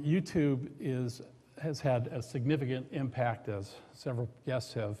 You know, YouTube has had a significant impact, as several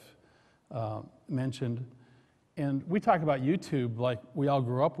guests have mentioned. And we talk about YouTube like we all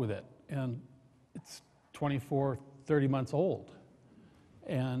grew up with it, and it's 24, 30 months old.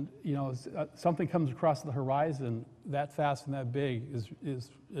 And you know, something comes across the horizon that fast and that big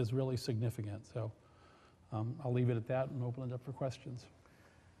is really significant. So I'll leave it at that and open it up for questions.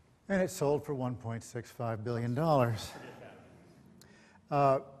 And it sold for $1.65 billion.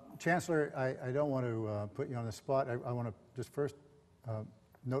 Chancellor, I don't want to put you on the spot. I want to just first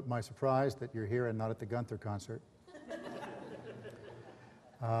note my surprise that you're here and not at the Gunther concert.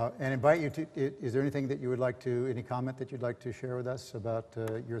 And invite you to, is there anything that you would like to, any comment that you'd like to share with us about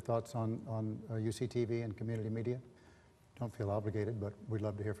your thoughts on UCTV and community media? Don't feel obligated, but we'd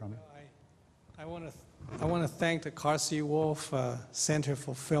love to hear from you. I want to thank the Carsey-Wolf Center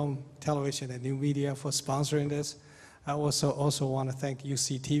for Film, Television, and New Media for sponsoring this. I also want to thank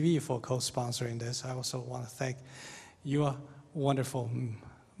UCTV for co-sponsoring this. I also want to thank your wonderful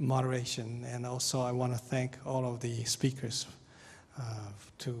moderation, and also I want to thank all of the speakers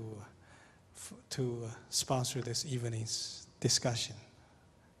to sponsor this evening's discussion.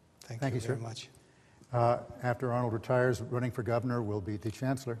 Thank you very much. After Arnold retires, running for governor will be the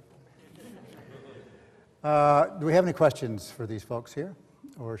chancellor. Do we have any questions for these folks here,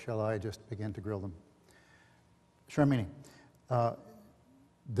 or shall I just begin to grill them? Sharmini,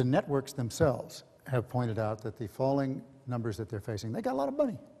 the networks themselves have pointed out that the falling numbers that they're facing, they got a lot of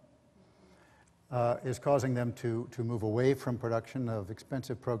money, is causing them to move away from production of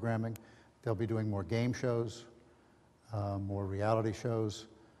expensive programming. They'll be doing more game shows, more reality shows,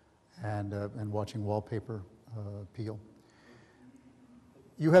 and watching wallpaper peel.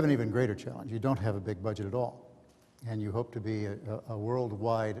 You have an even greater challenge. You don't have a big budget at all, and you hope to be a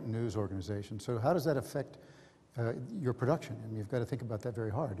worldwide news organization. So how does that affect your production? And you've got to think about that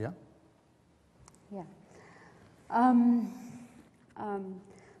very hard, yeah? Yeah.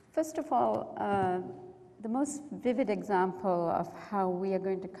 First of all, the most vivid example of how we are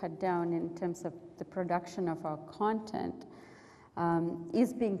going to cut down in terms of the production of our content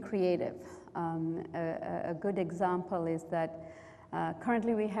is being creative. A good example is that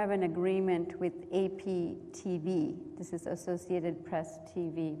currently we have an agreement with AP-TV, this is Associated Press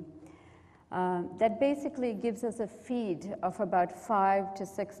TV, that basically gives us a feed of about 5 to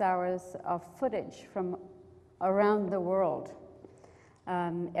 6 hours of footage from around the world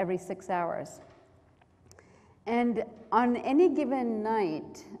every 6 hours. And on any given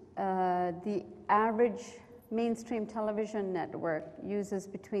night, the average mainstream television network uses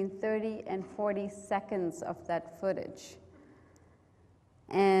between 30 and 40 seconds of that footage.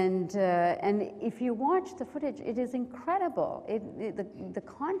 And if you watch the footage, it is incredible. The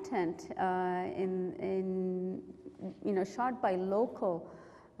content shot by local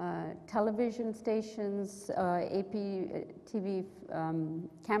television stations, AP TV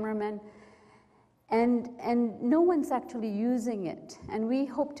cameramen, and no one's actually using it. And we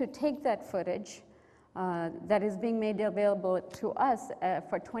hope to take that footage that is being made available to us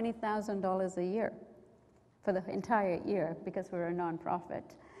for $20,000 a year for the entire year, because we're a nonprofit.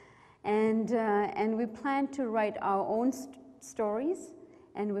 And we plan to write our own stories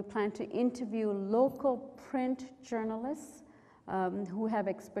and we plan to interview local print journalists who have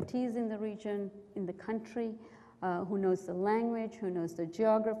expertise in the region, in the country, who knows the language, who knows the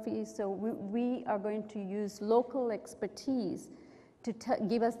geography. So we are going to use local expertise to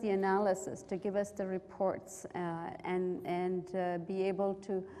give us the analysis, to give us the reports, and be able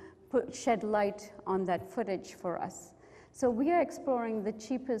to shed light on that footage for us. So we are exploring the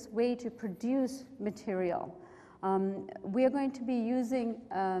cheapest way to produce material. We are going to be using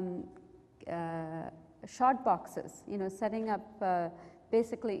shot boxes, setting up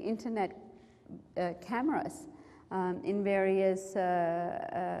basically internet cameras in various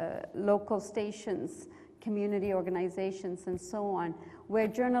local stations, community organizations, and so on, where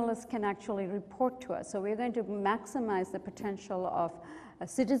journalists can actually report to us. So we're going to maximize the potential of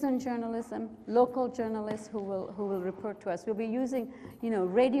citizen journalism, local journalists who will report to us. We'll be using,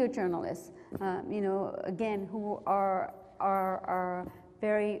 radio journalists, again, who are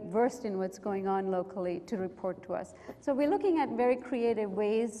very versed in what's going on locally to report to us. So we're looking at very creative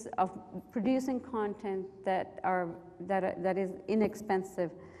ways of producing content that is inexpensive,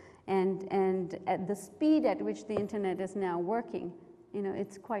 and at the speed at which the internet is now working,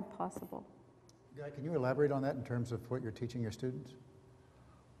 it's quite possible. Guy, can you elaborate on that in terms of what you're teaching your students?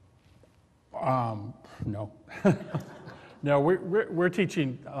 No. No, we're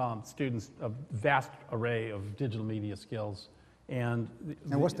teaching students a vast array of digital media skills. And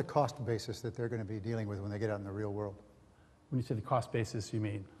what's the cost basis that they're going to be dealing with when they get out in the real world? When you say the cost basis, you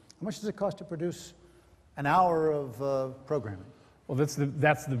mean? How much does it cost to produce an hour of programming? Well, that's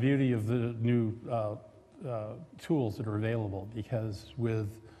the beauty of the new tools that are available, because with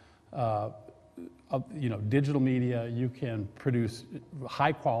digital media, you can produce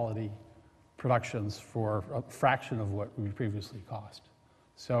high quality productions for a fraction of what we previously cost.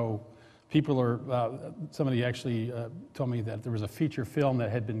 So people are, somebody actually told me that there was a feature film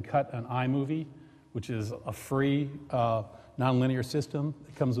that had been cut on iMovie, which is a free nonlinear system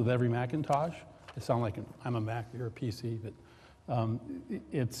that comes with every Macintosh. I sound like I'm a Mac, you're a PC, but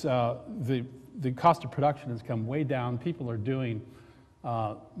it's the cost of production has come way down. People are doing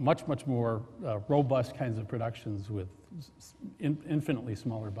much more robust kinds of productions with infinitely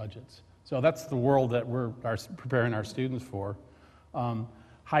smaller budgets. So that's the world that we're preparing our students for.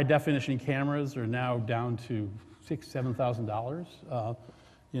 High definition cameras are now down to $6,000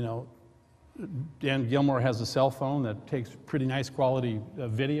 to $7,000. Dan Gilmore has a cell phone that takes pretty nice quality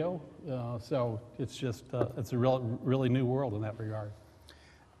video. So it's just it's a really new world in that regard.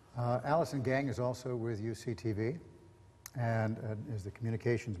 Allison Gang is also with UCTV and is the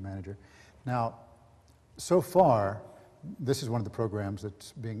communications manager. Now, so far, this is one of the programs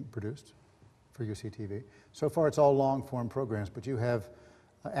that's being produced for UCTV. So far, it's all long-form programs, but you have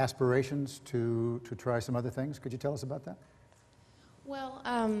aspirations to try some other things. Could you tell us about that? Well,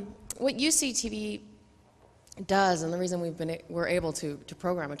 what UCTV does, and the reason we're able to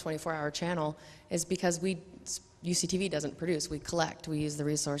program a 24-hour channel, is because UCTV doesn't produce. We collect. We use the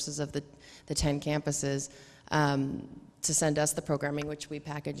resources of the 10 campuses to send us the programming, which we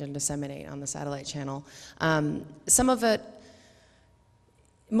package and disseminate on the satellite channel.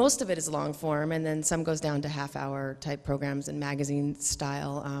 Most of it is long form, and then some goes down to half-hour type programs and magazine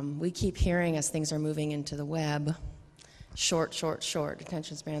style. We keep hearing, as things are moving into the web, short.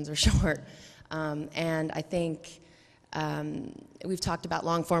 Attention spans are short. And I think we've talked about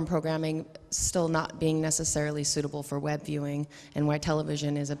long-form programming still not being necessarily suitable for web viewing, and why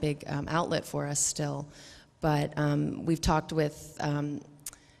television is a big outlet for us still. But we've talked with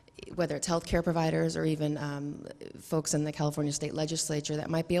whether it's healthcare providers or even folks in the California State Legislature that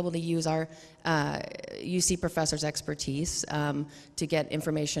might be able to use our UC professors' expertise to get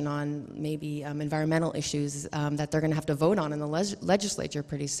information on maybe environmental issues that they're going to have to vote on in the legislature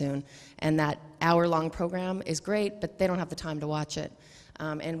pretty soon. And that hour-long program is great, but they don't have the time to watch it.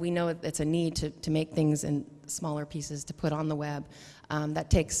 And we know it's a need to make things in smaller pieces to put on the web. That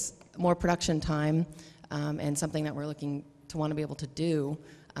takes more production time and something that we're looking to want to be able to do.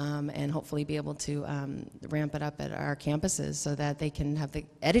 And hopefully be able to ramp it up at our campuses so that they can have the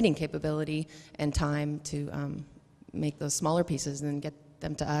editing capability and time to make those smaller pieces and then get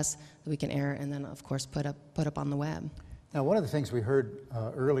them to us that we can air and then, of course, put up on the web. Now, one of the things we heard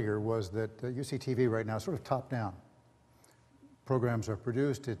earlier was that UCTV right now is sort of top-down. Programs are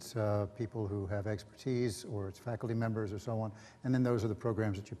produced, it's people who have expertise, or it's faculty members or so on, and then those are the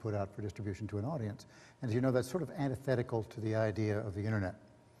programs that you put out for distribution to an audience. And as you know, that's sort of antithetical to the idea of the internet.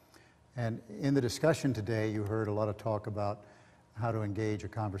 And in the discussion today, you heard a lot of talk about how to engage a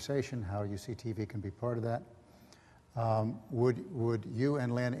conversation, how UCTV can be part of that. Would you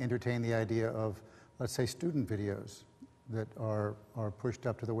and Lynn entertain the idea of, let's say, student videos that are pushed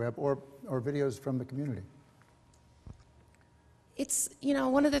up to the web, or videos from the community? It's, you know,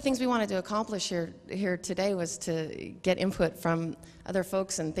 one of the things we wanted to accomplish here today was to get input from other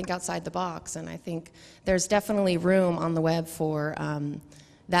folks and think outside the box. And I think there's definitely room on the web for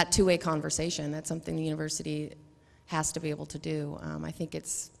that two-way conversation. That's something the university has to be able to do. I think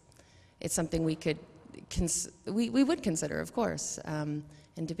it's something we could we would consider, of course.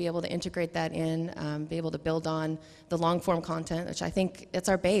 And to be able to integrate that in, be able to build on the long-form content, which I think it's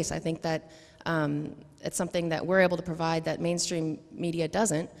our base. I think that it's something that we're able to provide that mainstream media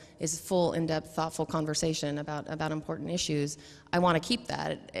doesn't, is full, in-depth, thoughtful conversation about important issues. I want to keep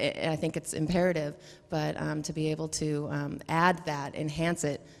that. I think it's imperative, but to be able to add that, enhance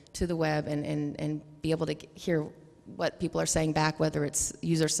it to the web, and be able to hear what people are saying back, whether it's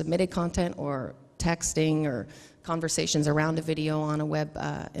user-submitted content or texting or conversations around a video on a web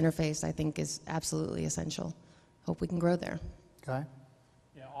interface, I think is absolutely essential. Hope we can grow there. Guy?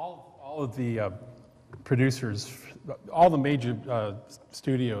 Yeah, all of the producers, all the major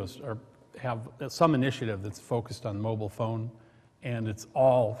studios have some initiative that's focused on mobile phone, and it's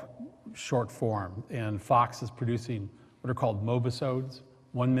all short form. And Fox is producing what are called mobisodes,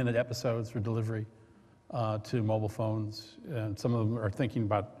 1-minute episodes for delivery to mobile phones. And some of them are thinking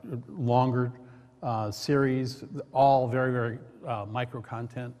about longer series, all very, very micro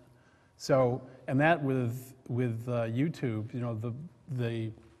content. So, and that with YouTube, you know,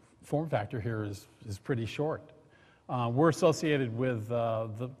 the form factor here is pretty short. We're associated with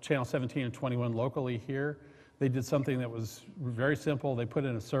the channel 17 and 21 locally here. They did something that was very simple. They put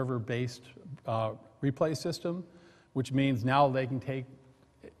in a server-based replay system, which means now they can take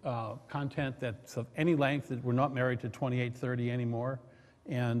content that's of any length. That we're not married to 28:30 anymore,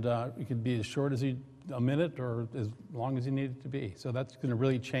 and it could be as short as a minute or as long as you need it to be. So that's going to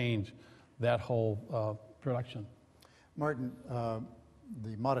really change that whole production. Martin,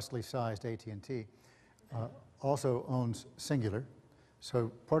 the modestly sized AT&T also owns Singular.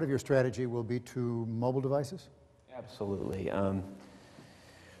 So part of your strategy will be to mobile devices? Absolutely.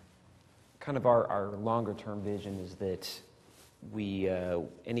 Kind of our longer term vision is that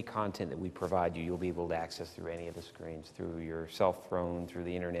any content that we provide you, you'll be able to access through any of the screens, through your cell phone, through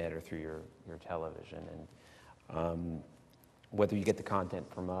the internet, or through your television. And whether you get the content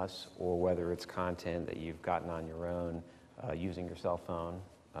from us or whether it's content that you've gotten on your own using your cell phone,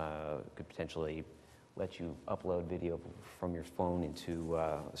 could potentially let you upload video from your phone into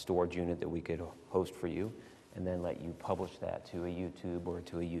a storage unit that we could host for you, and then let you publish that to a YouTube or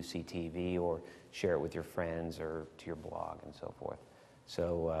to a UCTV, or share it with your friends or to your blog and so forth.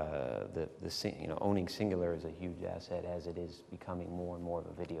 So owning Singular is a huge asset, as it is becoming more and more of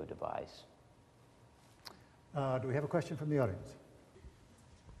a video device. Do we have a question from the audience?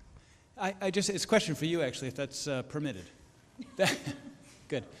 It's a question for you, actually, if that's permitted.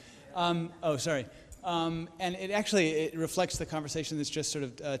 Good. Oh, sorry. And it reflects the conversation that's just sort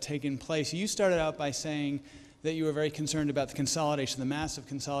of taken place. You started out by saying that you were very concerned about the consolidation, the massive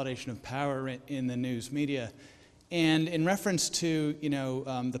consolidation of power in the news media. And in reference to,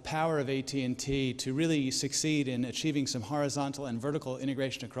 the power of AT&T to really succeed in achieving some horizontal and vertical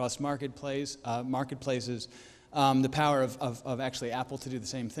integration across marketplaces, the power of actually Apple to do the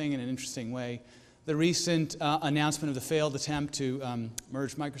same thing in an interesting way, the recent announcement of the failed attempt to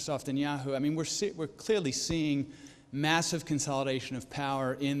merge Microsoft and Yahoo. I mean, we're clearly seeing massive consolidation of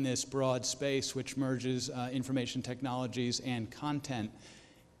power in this broad space, which merges information technologies and content.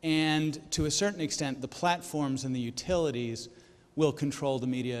 And to a certain extent, the platforms and the utilities will control the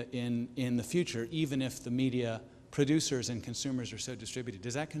media in the future, even if the media producers and consumers are so distributed.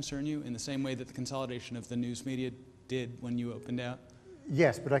 Does that concern you in the same way that the consolidation of the news media did when you opened out?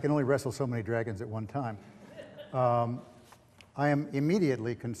 Yes, but I can only wrestle so many dragons at one time. I am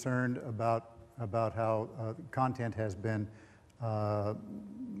immediately concerned about how content has been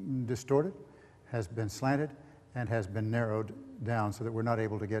distorted, has been slanted, and has been narrowed down so that we're not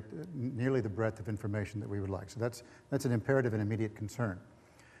able to get nearly the breadth of information that we would like. So that's an imperative and immediate concern.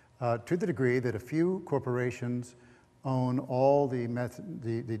 To the degree that a few corporations own all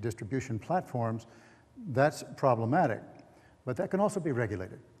the distribution platforms, that's problematic. But that can also be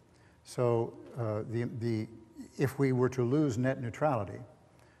regulated. So if we were to lose net neutrality,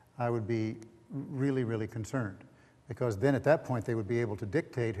 I would be really, really concerned, because then at that point they would be able to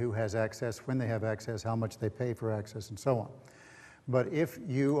dictate who has access, when they have access, how much they pay for access, and so on. But if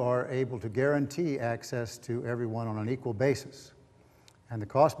you are able to guarantee access to everyone on an equal basis, and the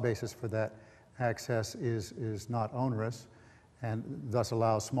cost basis for that access is not onerous, and thus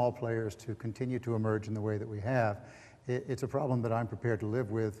allows small players to continue to emerge in the way that we have, it's a problem that I'm prepared to live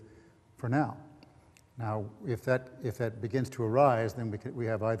with for now. Now, if that begins to arise, then we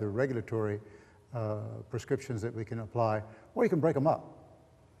have either regulatory prescriptions that we can apply, or you can break them up,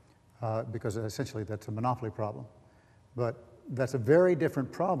 because essentially that's a monopoly problem. But that's a very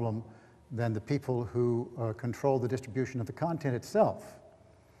different problem than the people who control the distribution of the content itself,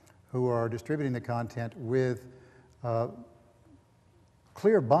 who are distributing the content with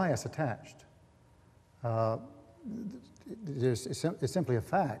clear bias attached. It's simply a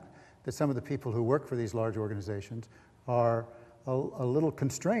fact that some of the people who work for these large organizations are a little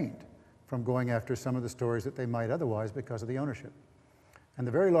constrained from going after some of the stories that they might otherwise because of the ownership. And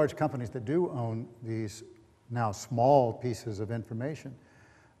the very large companies that do own these now small pieces of information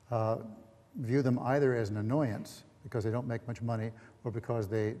view them either as an annoyance because they don't make much money, or because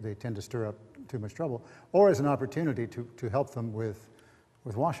they tend to stir up too much trouble, or as an opportunity to help them with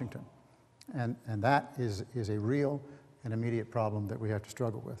Washington. And that is a real and immediate problem that we have to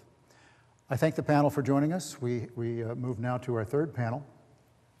struggle with. I thank the panel for joining us. We move now to our third panel.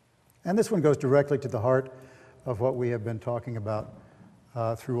 And this one goes directly to the heart of what we have been talking about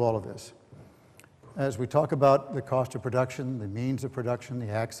through all of this. As we talk about the cost of production, the means of production, the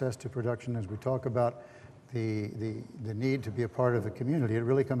access to production, as we talk about the need to be a part of the community, it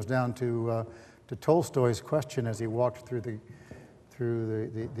really comes down to Tolstoy's question as he walked through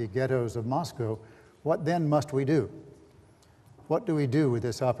the ghettos of Moscow: what then must we do? What do we do with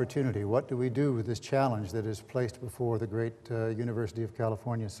this opportunity? What do we do with this challenge that is placed before the great University of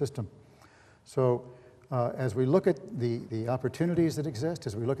California system? So as we look at the opportunities that exist,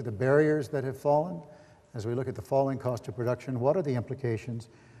 as we look at the barriers that have fallen, as we look at the falling cost of production, what are the implications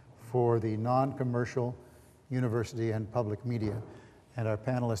for the non-commercial university and public media? And our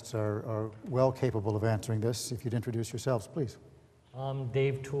panelists are well capable of answering this. If you'd introduce yourselves, please. I'm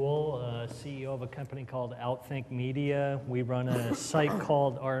Dave Toole, CEO of a company called Outthink Media. We run a site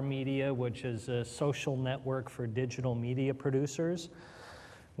called Our Media, which is a social network for digital media producers,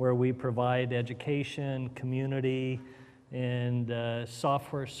 where we provide education, community, and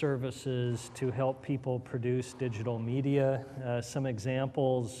software services to help people produce digital media. Some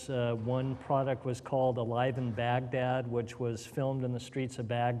examples, one product was called Alive in Baghdad, which was filmed in the streets of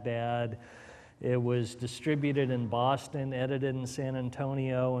Baghdad. It was distributed in Boston, edited in San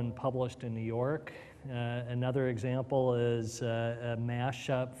Antonio, and published in New York. Another example is a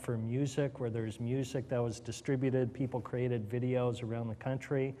mashup for music, where there's music that was distributed. People created videos around the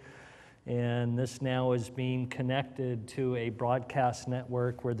country. And this now is being connected to a broadcast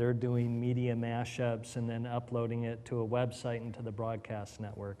network where they're doing media mashups and then uploading it to a website and to the broadcast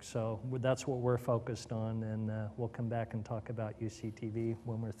network. So that's what we're focused on, and we'll come back and talk about UCTV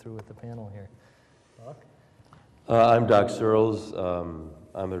when we're through with the panel here. Doc? I'm Doc Searles.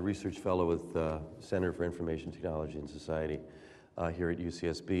 I'm a research fellow with the Center for Information Technology and Society here at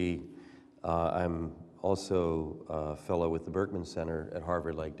UCSB. I'm also a fellow with the Berkman Center at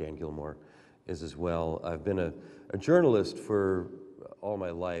Harvard, like Dan Gilmore is as well. I've been a journalist for all my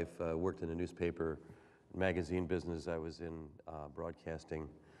life. Worked in a newspaper, magazine business. I was in broadcasting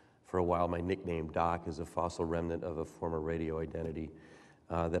for a while. My nickname, Doc, is a fossil remnant of a former radio identity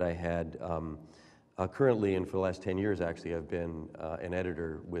that I had. Currently, and for the last 10 years actually, I've been an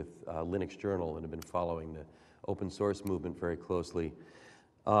editor with Linux Journal and have been following the open source movement very closely.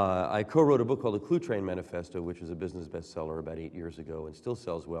 I co-wrote a book called The Clue Train Manifesto, which was a business bestseller about 8 years ago and still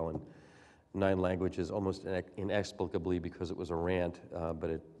sells well in 9 languages, almost inexplicably because it was a rant, but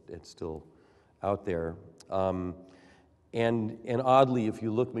it's still out there. And oddly, if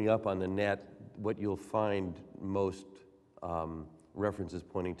you look me up on the net, what you'll find most references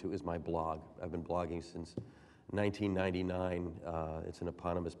pointing to is my blog. I've been blogging since 1999. It's an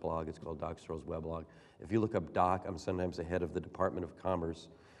eponymous blog. It's called Doc Searles Weblog. If you look up Doc, I'm sometimes the head of the Department of Commerce,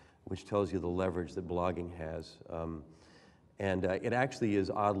 which tells you the leverage that blogging has. And it actually is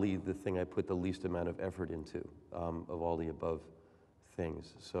oddly the thing I put the least amount of effort into of all the above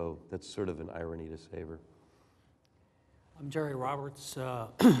things. So that's sort of an irony to savor. I'm Jerry Roberts.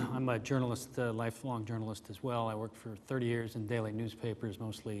 I'm a journalist, lifelong journalist as well. I worked for 30 years in daily newspapers,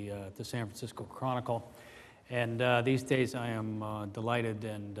 mostly the San Francisco Chronicle. And these days I am delighted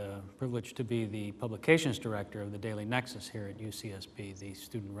and privileged to be the publications director of the Daily Nexus here at UCSB, the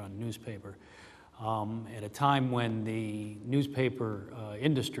student-run newspaper. At a time when the newspaper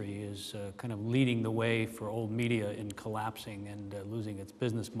industry is kind of leading the way for old media in collapsing and losing its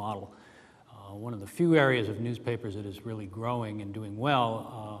business model. One of the few areas of newspapers that is really growing and doing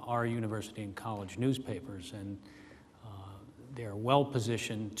well are university and college newspapers, and they're well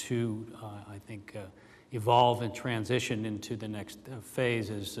positioned to, I think, evolve and transition into the next phase.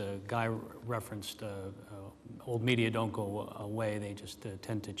 As Guy referenced, old media don't go away, they just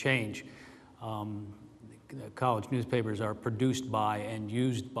tend to change. college newspapers are produced by and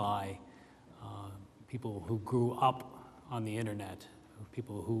used by people who grew up on the internet,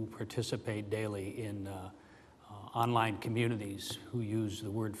 people who participate daily in online communities, who use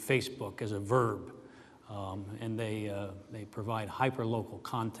the word Facebook as a verb, and they provide hyper-local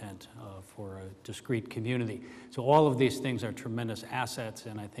content for a discrete community. So all of these things are tremendous assets,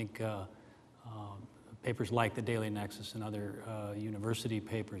 and I think papers like the Daily Nexus and other university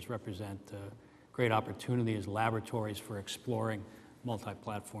papers represent great opportunity as laboratories for exploring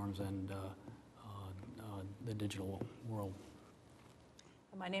multi-platforms and the digital world.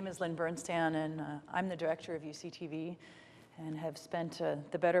 My name is Lynn Bernstein, and I'm the director of UCTV, and have spent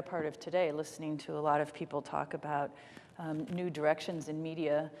the better part of today listening to a lot of people talk about new directions in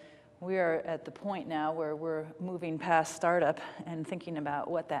media. We are at the point now where we're moving past startup and thinking about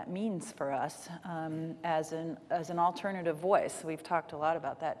what that means for us as an alternative voice. We've talked a lot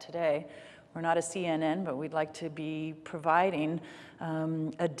about that today. We're not a CNN, but we'd like to be providing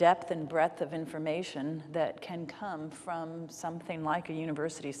a depth and breadth of information that can come from something like a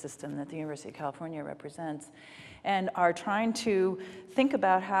university system that the University of California represents, and are trying to think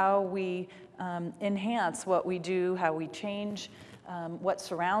about how we enhance what we do, how we change what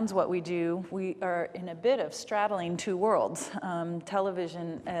surrounds what we do. We are in a bit of straddling two worlds.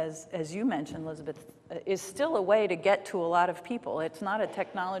 Television, as you mentioned, Elizabeth, is still a way to get to a lot of people. It's not a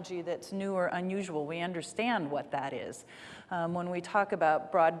technology that's new or unusual. We understand what that is. When we talk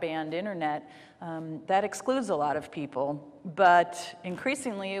about broadband internet, that excludes a lot of people, but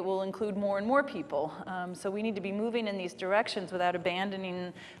increasingly it will include more and more people. So we need to be moving in these directions without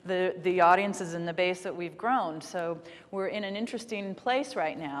abandoning the audiences and the base that we've grown. So we're in an interesting place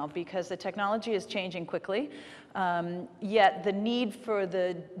right now because the technology is changing quickly, yet the need for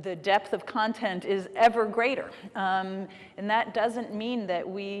the depth of content is ever greater. And that doesn't mean that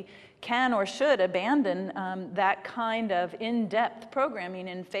we can or should abandon that kind of in-depth programming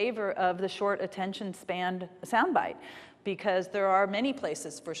in favor of the short attention span soundbite, because there are many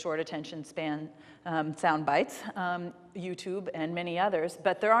places for short attention span sound bites, YouTube and many others,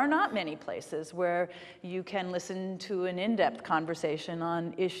 but there are not many places where you can listen to an in-depth conversation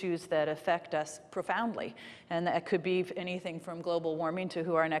on issues that affect us profoundly. And that could be anything from global warming to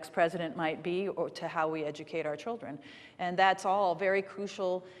who our next president might be, or to how we educate our children. And that's all very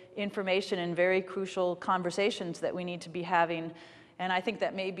crucial information and very crucial conversations that we need to be having. And I think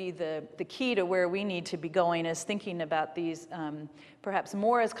that may be the key to where we need to be going, is thinking about these perhaps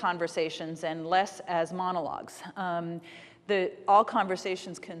more as conversations and less as monologues. All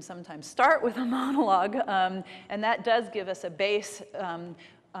conversations can sometimes start with a monologue, and that does give us a base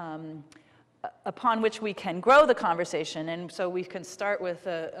upon which we can grow the conversation. And so we can start with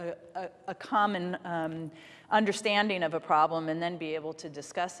a common understanding of a problem and then be able to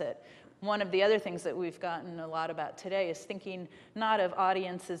discuss it. One of the other things that we've gotten a lot about today is thinking not of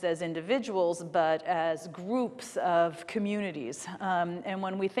audiences as individuals, but as groups of communities. And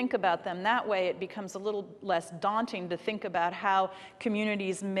when we think about them that way, it becomes a little less daunting to think about how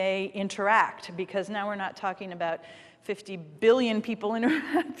communities may interact, because now we're not talking about 50 billion people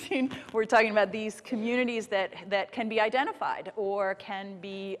interacting. We're talking about these communities that can be identified or can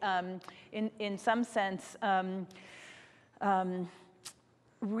be, in some sense,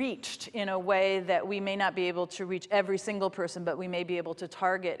 reached in a way that we may not be able to reach every single person, but we may be able to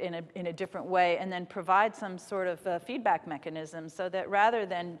target in a different way, and then provide some sort of feedback mechanism, so that rather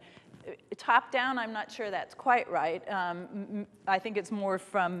than top down, I'm not sure that's quite right. I think it's more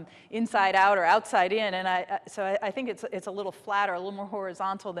from inside out or outside in, and so I think it's a little flatter, a little more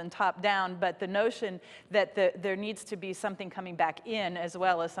horizontal than top down, but the notion that there needs to be something coming back in as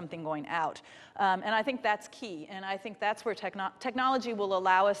well as something going out. And I think that's key, and I think that's where technology will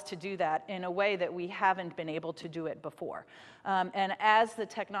allow us to do that in a way that we haven't been able to do it before. And as the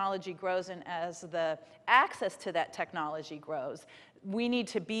technology grows and as the access to that technology grows, we need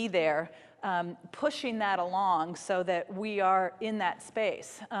to be there pushing that along so that we are in that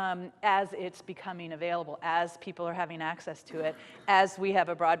space as it's becoming available, as people are having access to it, as we have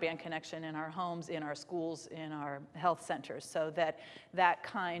a broadband connection in our homes, in our schools, in our health centers, so that that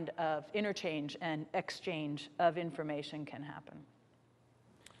kind of interchange and exchange of information can happen.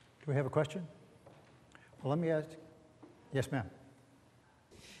 Do we have a question? Well, let me ask. Yes, ma'am.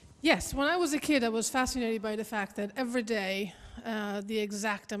 Yes, when I was a kid, I was fascinated by the fact that every day the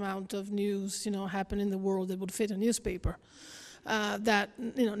exact amount of news, happened in the world that would fit a newspaper. That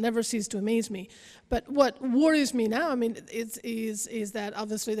never ceased to amaze me. But what worries me now, is that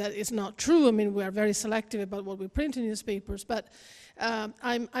obviously that is not true. We are very selective about what we print in newspapers. But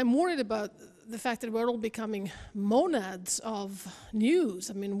I'm worried about the fact that we're all becoming monads of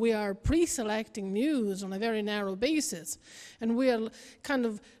news. I mean, we are pre-selecting news on a very narrow basis, and we are kind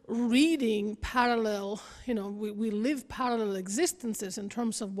of reading parallel, we live parallel existences in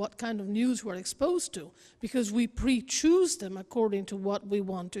terms of what kind of news we're exposed to, because we pre-choose them according to what we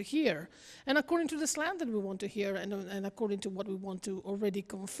want to hear, and according to the slant that we want to hear, and according to what we want to already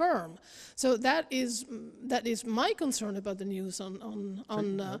confirm. So that is my concern about the news on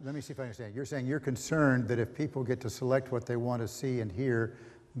let me see if I understand. You're saying you're concerned that if people get to select what they want to see and hear,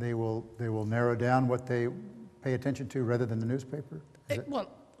 they will narrow down what they pay attention to rather than the newspaper?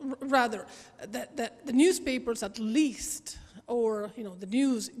 Rather, that the newspapers at least, or the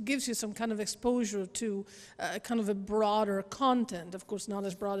news gives you some kind of exposure to kind of a broader content. Of course, not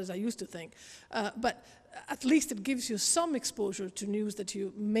as broad as I used to think, but at least it gives you some exposure to news that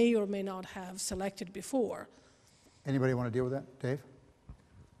you may or may not have selected before. Anybody want to deal with that, Dave?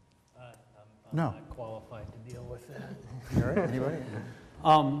 I'm No. not qualified to deal with that. All right, anybody?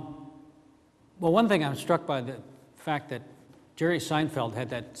 Well, one thing I'm struck by the fact that Jerry Seinfeld had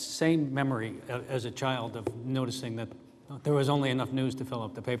that same memory as a child of noticing that there was only enough news to fill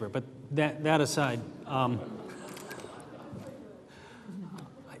up the paper. But that aside,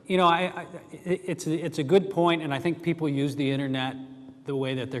 it's a good point, and I think people use the internet the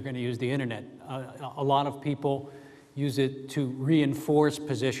way that they're going to use the internet. A lot of people use it to reinforce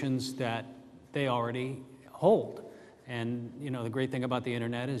positions that they already hold. And the great thing about the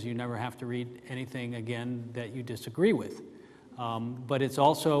internet is you never have to read anything again that you disagree with. But it's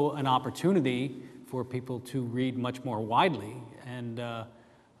also an opportunity for people to read much more widely. And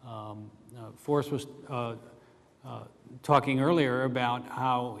Forrest was talking earlier about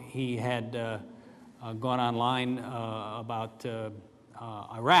how he had gone online about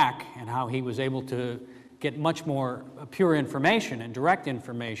Iraq, and how he was able to get much more pure information and direct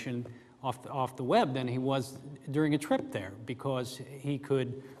information off the web than he was during a trip there, because he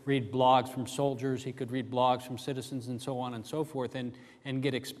could read blogs from soldiers, he could read blogs from citizens, and so on and so forth, and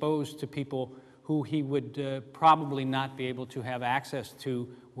get exposed to people who he would probably not be able to have access to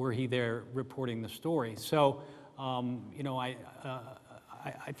were he there reporting the story. So, I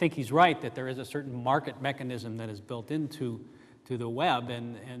think he's right that there is a certain market mechanism that is built into the web,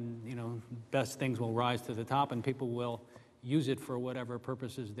 and best things will rise to the top, and people will use it for whatever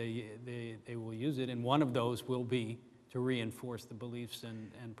purposes they will use it, and one of those will be to reinforce the beliefs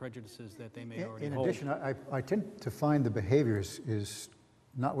and prejudices that they may already hold. In addition, I tend to find the behavior is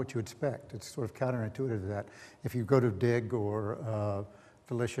not what you expect. It's sort of counterintuitive to that. If you go to Dig or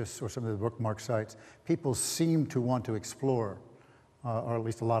Delicious or some of the bookmark sites, people seem to want to explore, or at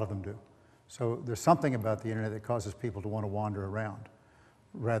least a lot of them do. So there's something about the internet that causes people to want to wander around,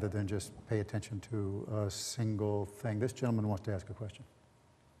 rather than just pay attention to a single thing. This gentleman wants to ask a question.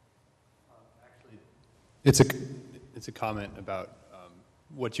 Actually, it's a comment about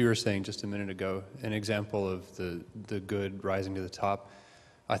what you were saying just a minute ago. An example of the good rising to the top,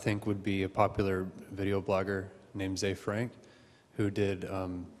 I think, would be a popular video blogger named Zay Frank, who did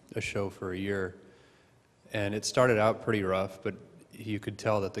a show for a year. And it started out pretty rough, but you could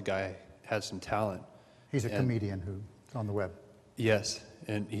tell that the guy had some talent. He's a comedian who's on the web. Yes,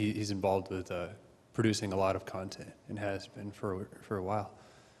 and he's involved with producing a lot of content and has been for a while.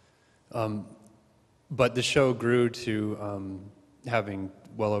 But the show grew to having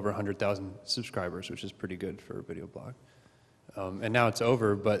well over 100,000 subscribers, which is pretty good for a video blog. And now it's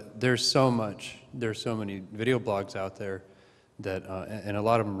over, but there's so many video blogs out there that, and a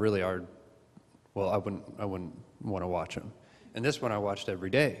lot of them really are, well, I wouldn't want to watch them. And this one I watched every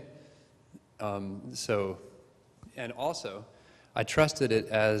day. And also, I trusted it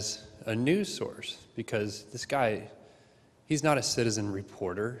as a news source, because this guy, he's not a citizen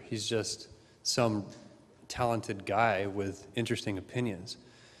reporter. He's just some talented guy with interesting opinions.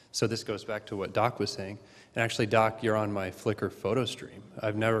 So this goes back to what Doc was saying. And actually, Doc, you're on my Flickr photo stream.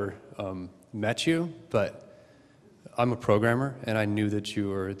 I've never met you, but I'm a programmer, and I knew that you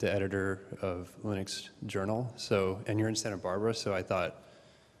were the editor of Linux Journal, and you're in Santa Barbara, so I thought,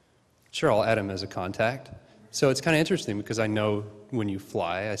 sure, I'll add him as a contact. So it's kind of interesting, because I know when you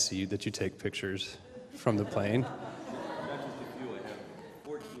fly, I see that you take pictures from the plane. Not just a few, I have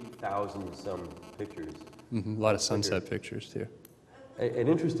 14,000 some pictures. A lot of sunset pictures, too. An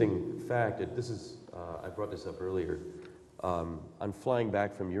interesting fact, this is, I brought this up earlier. I'm flying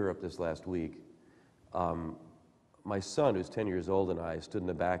back from Europe this last week. My son, who's 10 years old, and I stood in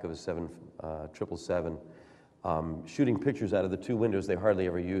the back of a 777, shooting pictures out of the two windows they hardly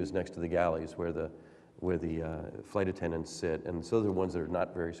ever use next to the galleys where the flight attendants sit. And so they're the ones that are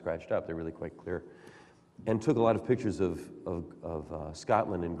not very scratched up. They're really quite clear. And took a lot of pictures of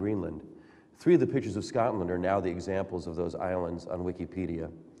Scotland and Greenland 3 of the pictures of Scotland are now the examples of those islands on Wikipedia.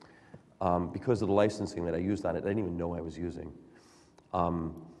 Because of the licensing that I used on it, I didn't even know I was using.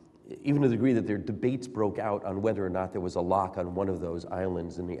 Even to the degree that their debates broke out on whether or not there was a lock on one of those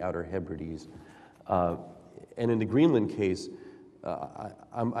islands in the Outer Hebrides. And in the Greenland case, I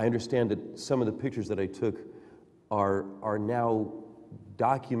understand that some of the pictures that I took are now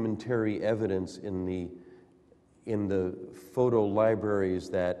documentary evidence in the photo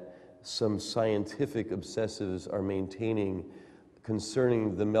libraries that some scientific obsessives are maintaining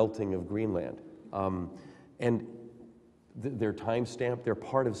concerning the melting of Greenland. And they're time-stamped, they're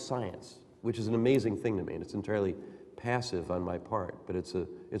part of science, which is an amazing thing to me, and it's entirely passive on my part, but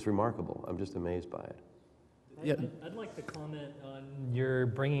it's remarkable. I'm just amazed by it. Yeah. I'd like to comment on your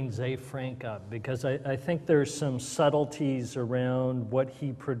bringing Zay Frank up, because I think there's some subtleties around what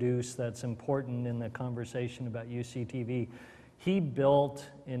he produced that's important in the conversation about UCTV. He built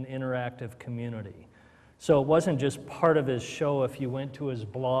an interactive community. So it wasn't just part of his show. If you went to his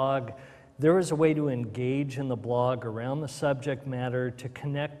blog, there was a way to engage in the blog around the subject matter, to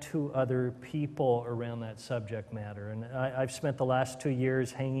connect to other people around that subject matter. And I've spent the last 2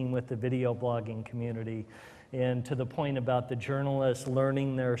 years hanging with the video blogging community. And to the point about the journalists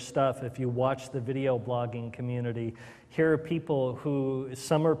learning their stuff, if you watch the video blogging community, here are people who,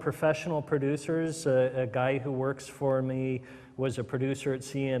 some are professional producers. A guy who works for me was a producer at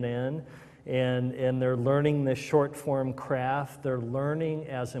CNN, and they're learning the short form craft. They're learning,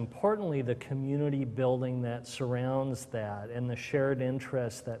 as importantly, the community building that surrounds that and the shared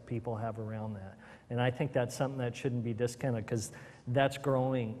interests that people have around that. And I think that's something that shouldn't be discounted, because that's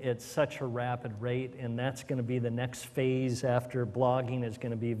growing at such a rapid rate, and that's going to be the next phase after blogging is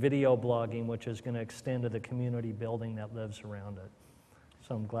going to be video blogging, which is going to extend to the community building that lives around it.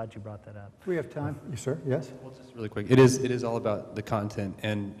 So I'm glad you brought that up. Do we have time? Yes, sir. Yes? Well, just really quick. It is all about the content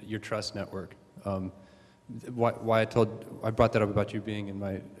and your trust network. Why I brought that up about you being in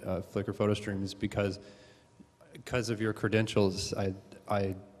my Flickr photo stream is because of your credentials.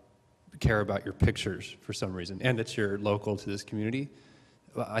 I care about your pictures for some reason, and that you're local to this community.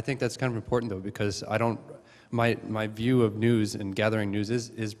 I think that's kind of important, though, because my view of news and gathering news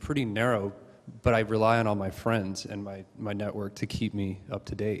is pretty narrow, but I rely on all my friends and my network to keep me up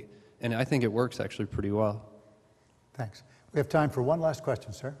to date. And I think it works actually pretty well. Thanks. We have time for one last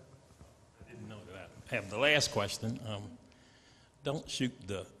question, sir. I didn't know that. I have the last question. Don't shoot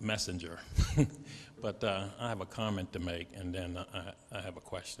the messenger. But I have a comment to make, and then I have a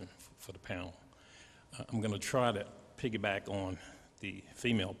question for the panel. I'm going to try to piggyback on the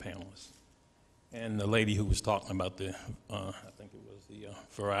female panelists and the lady who was talking about the, I think it was the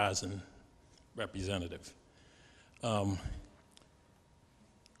Verizon representative.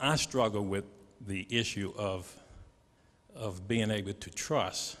 I struggle with the issue of being able to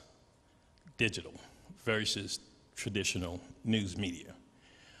trust digital versus traditional news media.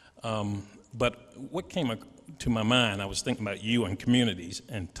 But what came to my mind, I was thinking about you and communities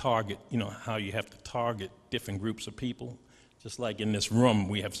and target, how you have to target different groups of people. Just like in this room,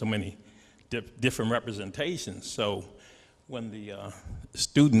 we have so many different representations. So when the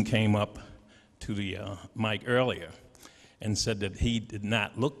student came up to the mic earlier and said that he did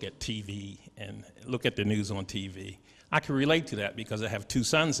not look at TV and look at the news on TV, I can relate to that because I have 2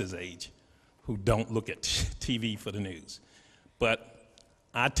 sons his age who don't look at TV for the news. But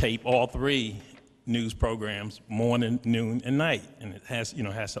I tape all 3 news programs, morning, noon, and night, and it has,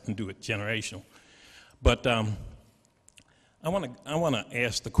 has something to do with generational. But I want to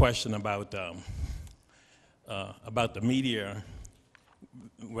ask the question about the media,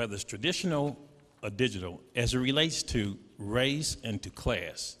 whether it's traditional or digital, as it relates to race and to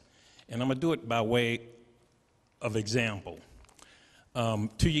class. And I'm going to do it by way of example. 2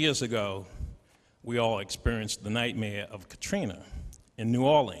 years ago, we all experienced the nightmare of Katrina in New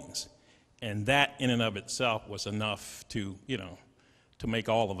Orleans, and that in and of itself was enough to, to make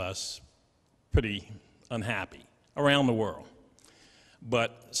all of us pretty unhappy around the world.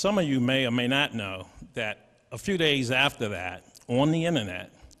 But some of you may or may not know that a few days after that, on the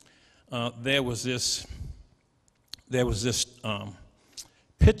internet, there was this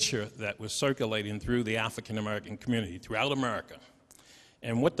picture that was circulating through the African American community throughout America,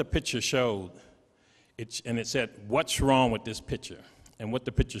 and what the picture showed, it said, "What's wrong with this picture?" And what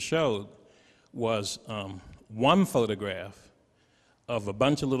the picture showed was one photograph of a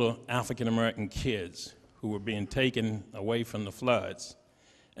bunch of little African American kids who were being taken away from the floods,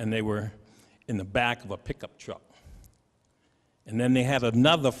 and they were in the back of a pickup truck. And then they had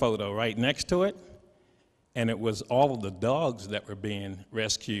another photo right next to it, and it was all of the dogs that were being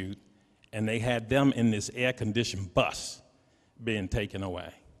rescued, and they had them in this air-conditioned bus being taken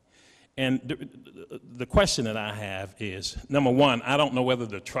away. And the question that I have is, number one, I don't know whether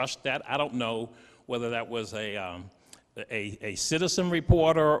to trust that. I don't know whether that was a citizen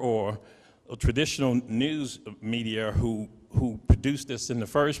reporter or a traditional news media who produced this in the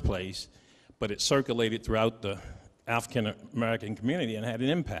first place, but it circulated throughout the African American community and had an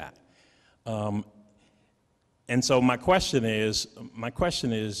impact. And so my question is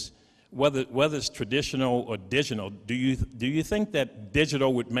whether it's traditional or digital, do you think that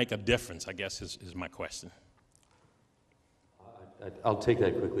digital would make a difference, I guess is my question. I'll take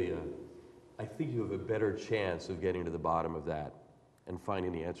that quickly. I think you have a better chance of getting to the bottom of that and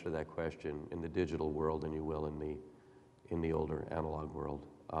finding the answer to that question in the digital world than you will in the older analog world.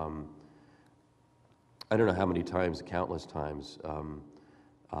 I don't know how many times, countless times,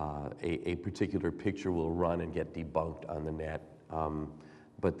 a particular picture will run and get debunked on the net.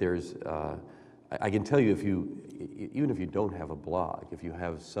 But there's, I can tell you, even if you don't have a blog, if you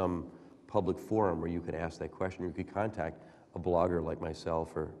have some public forum where you could ask that question, you could contact a blogger like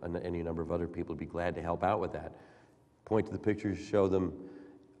myself or any number of other people would be glad to help out with that. Point to the pictures, show them.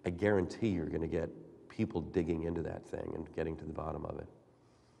 I guarantee you're going to get people digging into that thing and getting to the bottom of it.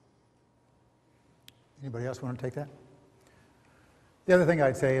 Anybody else want to take that? The other thing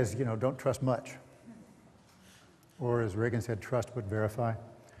I'd say is, don't trust much. Or as Reagan said, trust but verify.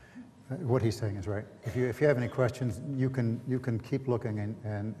 What he's saying is right. If you have any questions, you can keep looking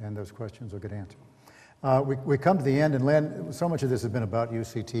and those questions will get answered. We come to the end, and Len, so much of this has been about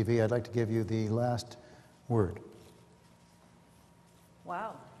UCTV. I'd like to give you the last word.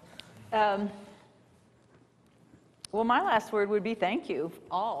 Wow. Well, my last word would be thank you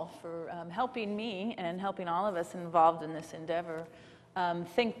all for helping me and helping all of us involved in this endeavor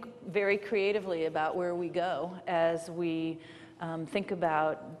think very creatively about where we go as we think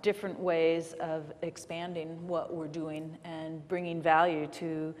about different ways of expanding what we're doing and bringing value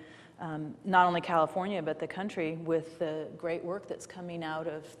to not only California but the country with the great work that's coming out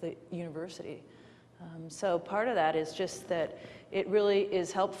of the university. So part of that is just that it really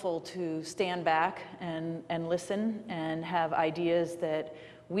is helpful to stand back and listen and have ideas that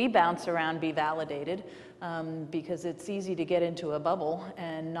we bounce around be validated, because it's easy to get into a bubble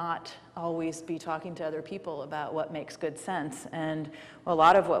and not always be talking to other people about what makes good sense. And a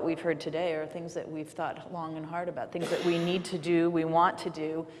lot of what we've heard today are things that we've thought long and hard about, things that we need to do, we want to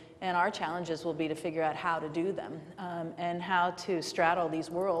do, and our challenges will be to figure out how to do them and how to straddle these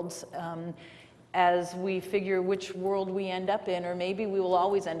worlds as we figure which world we end up in, or maybe we will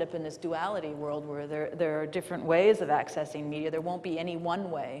always end up in this duality world where there are different ways of accessing media. There won't be any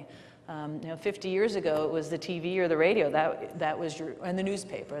one way. 50 years ago, it was the TV or the radio, that was your, and the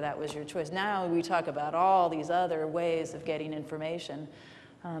newspaper, that was your choice. Now we talk about all these other ways of getting information.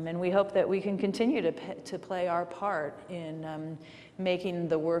 And we hope that we can continue to play our part in making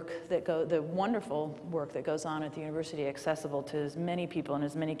the work the wonderful work that goes on at the university accessible to as many people in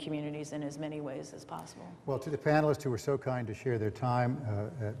as many communities in as many ways as possible. Well, to the panelists who were so kind to share their time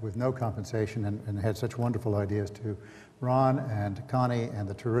with no compensation and had such wonderful ideas, to Ron and Connie and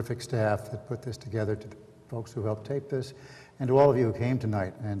the terrific staff that put this together, to the folks who helped tape this, and to all of you who came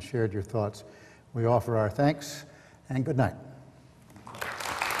tonight and shared your thoughts, we offer our thanks and good night.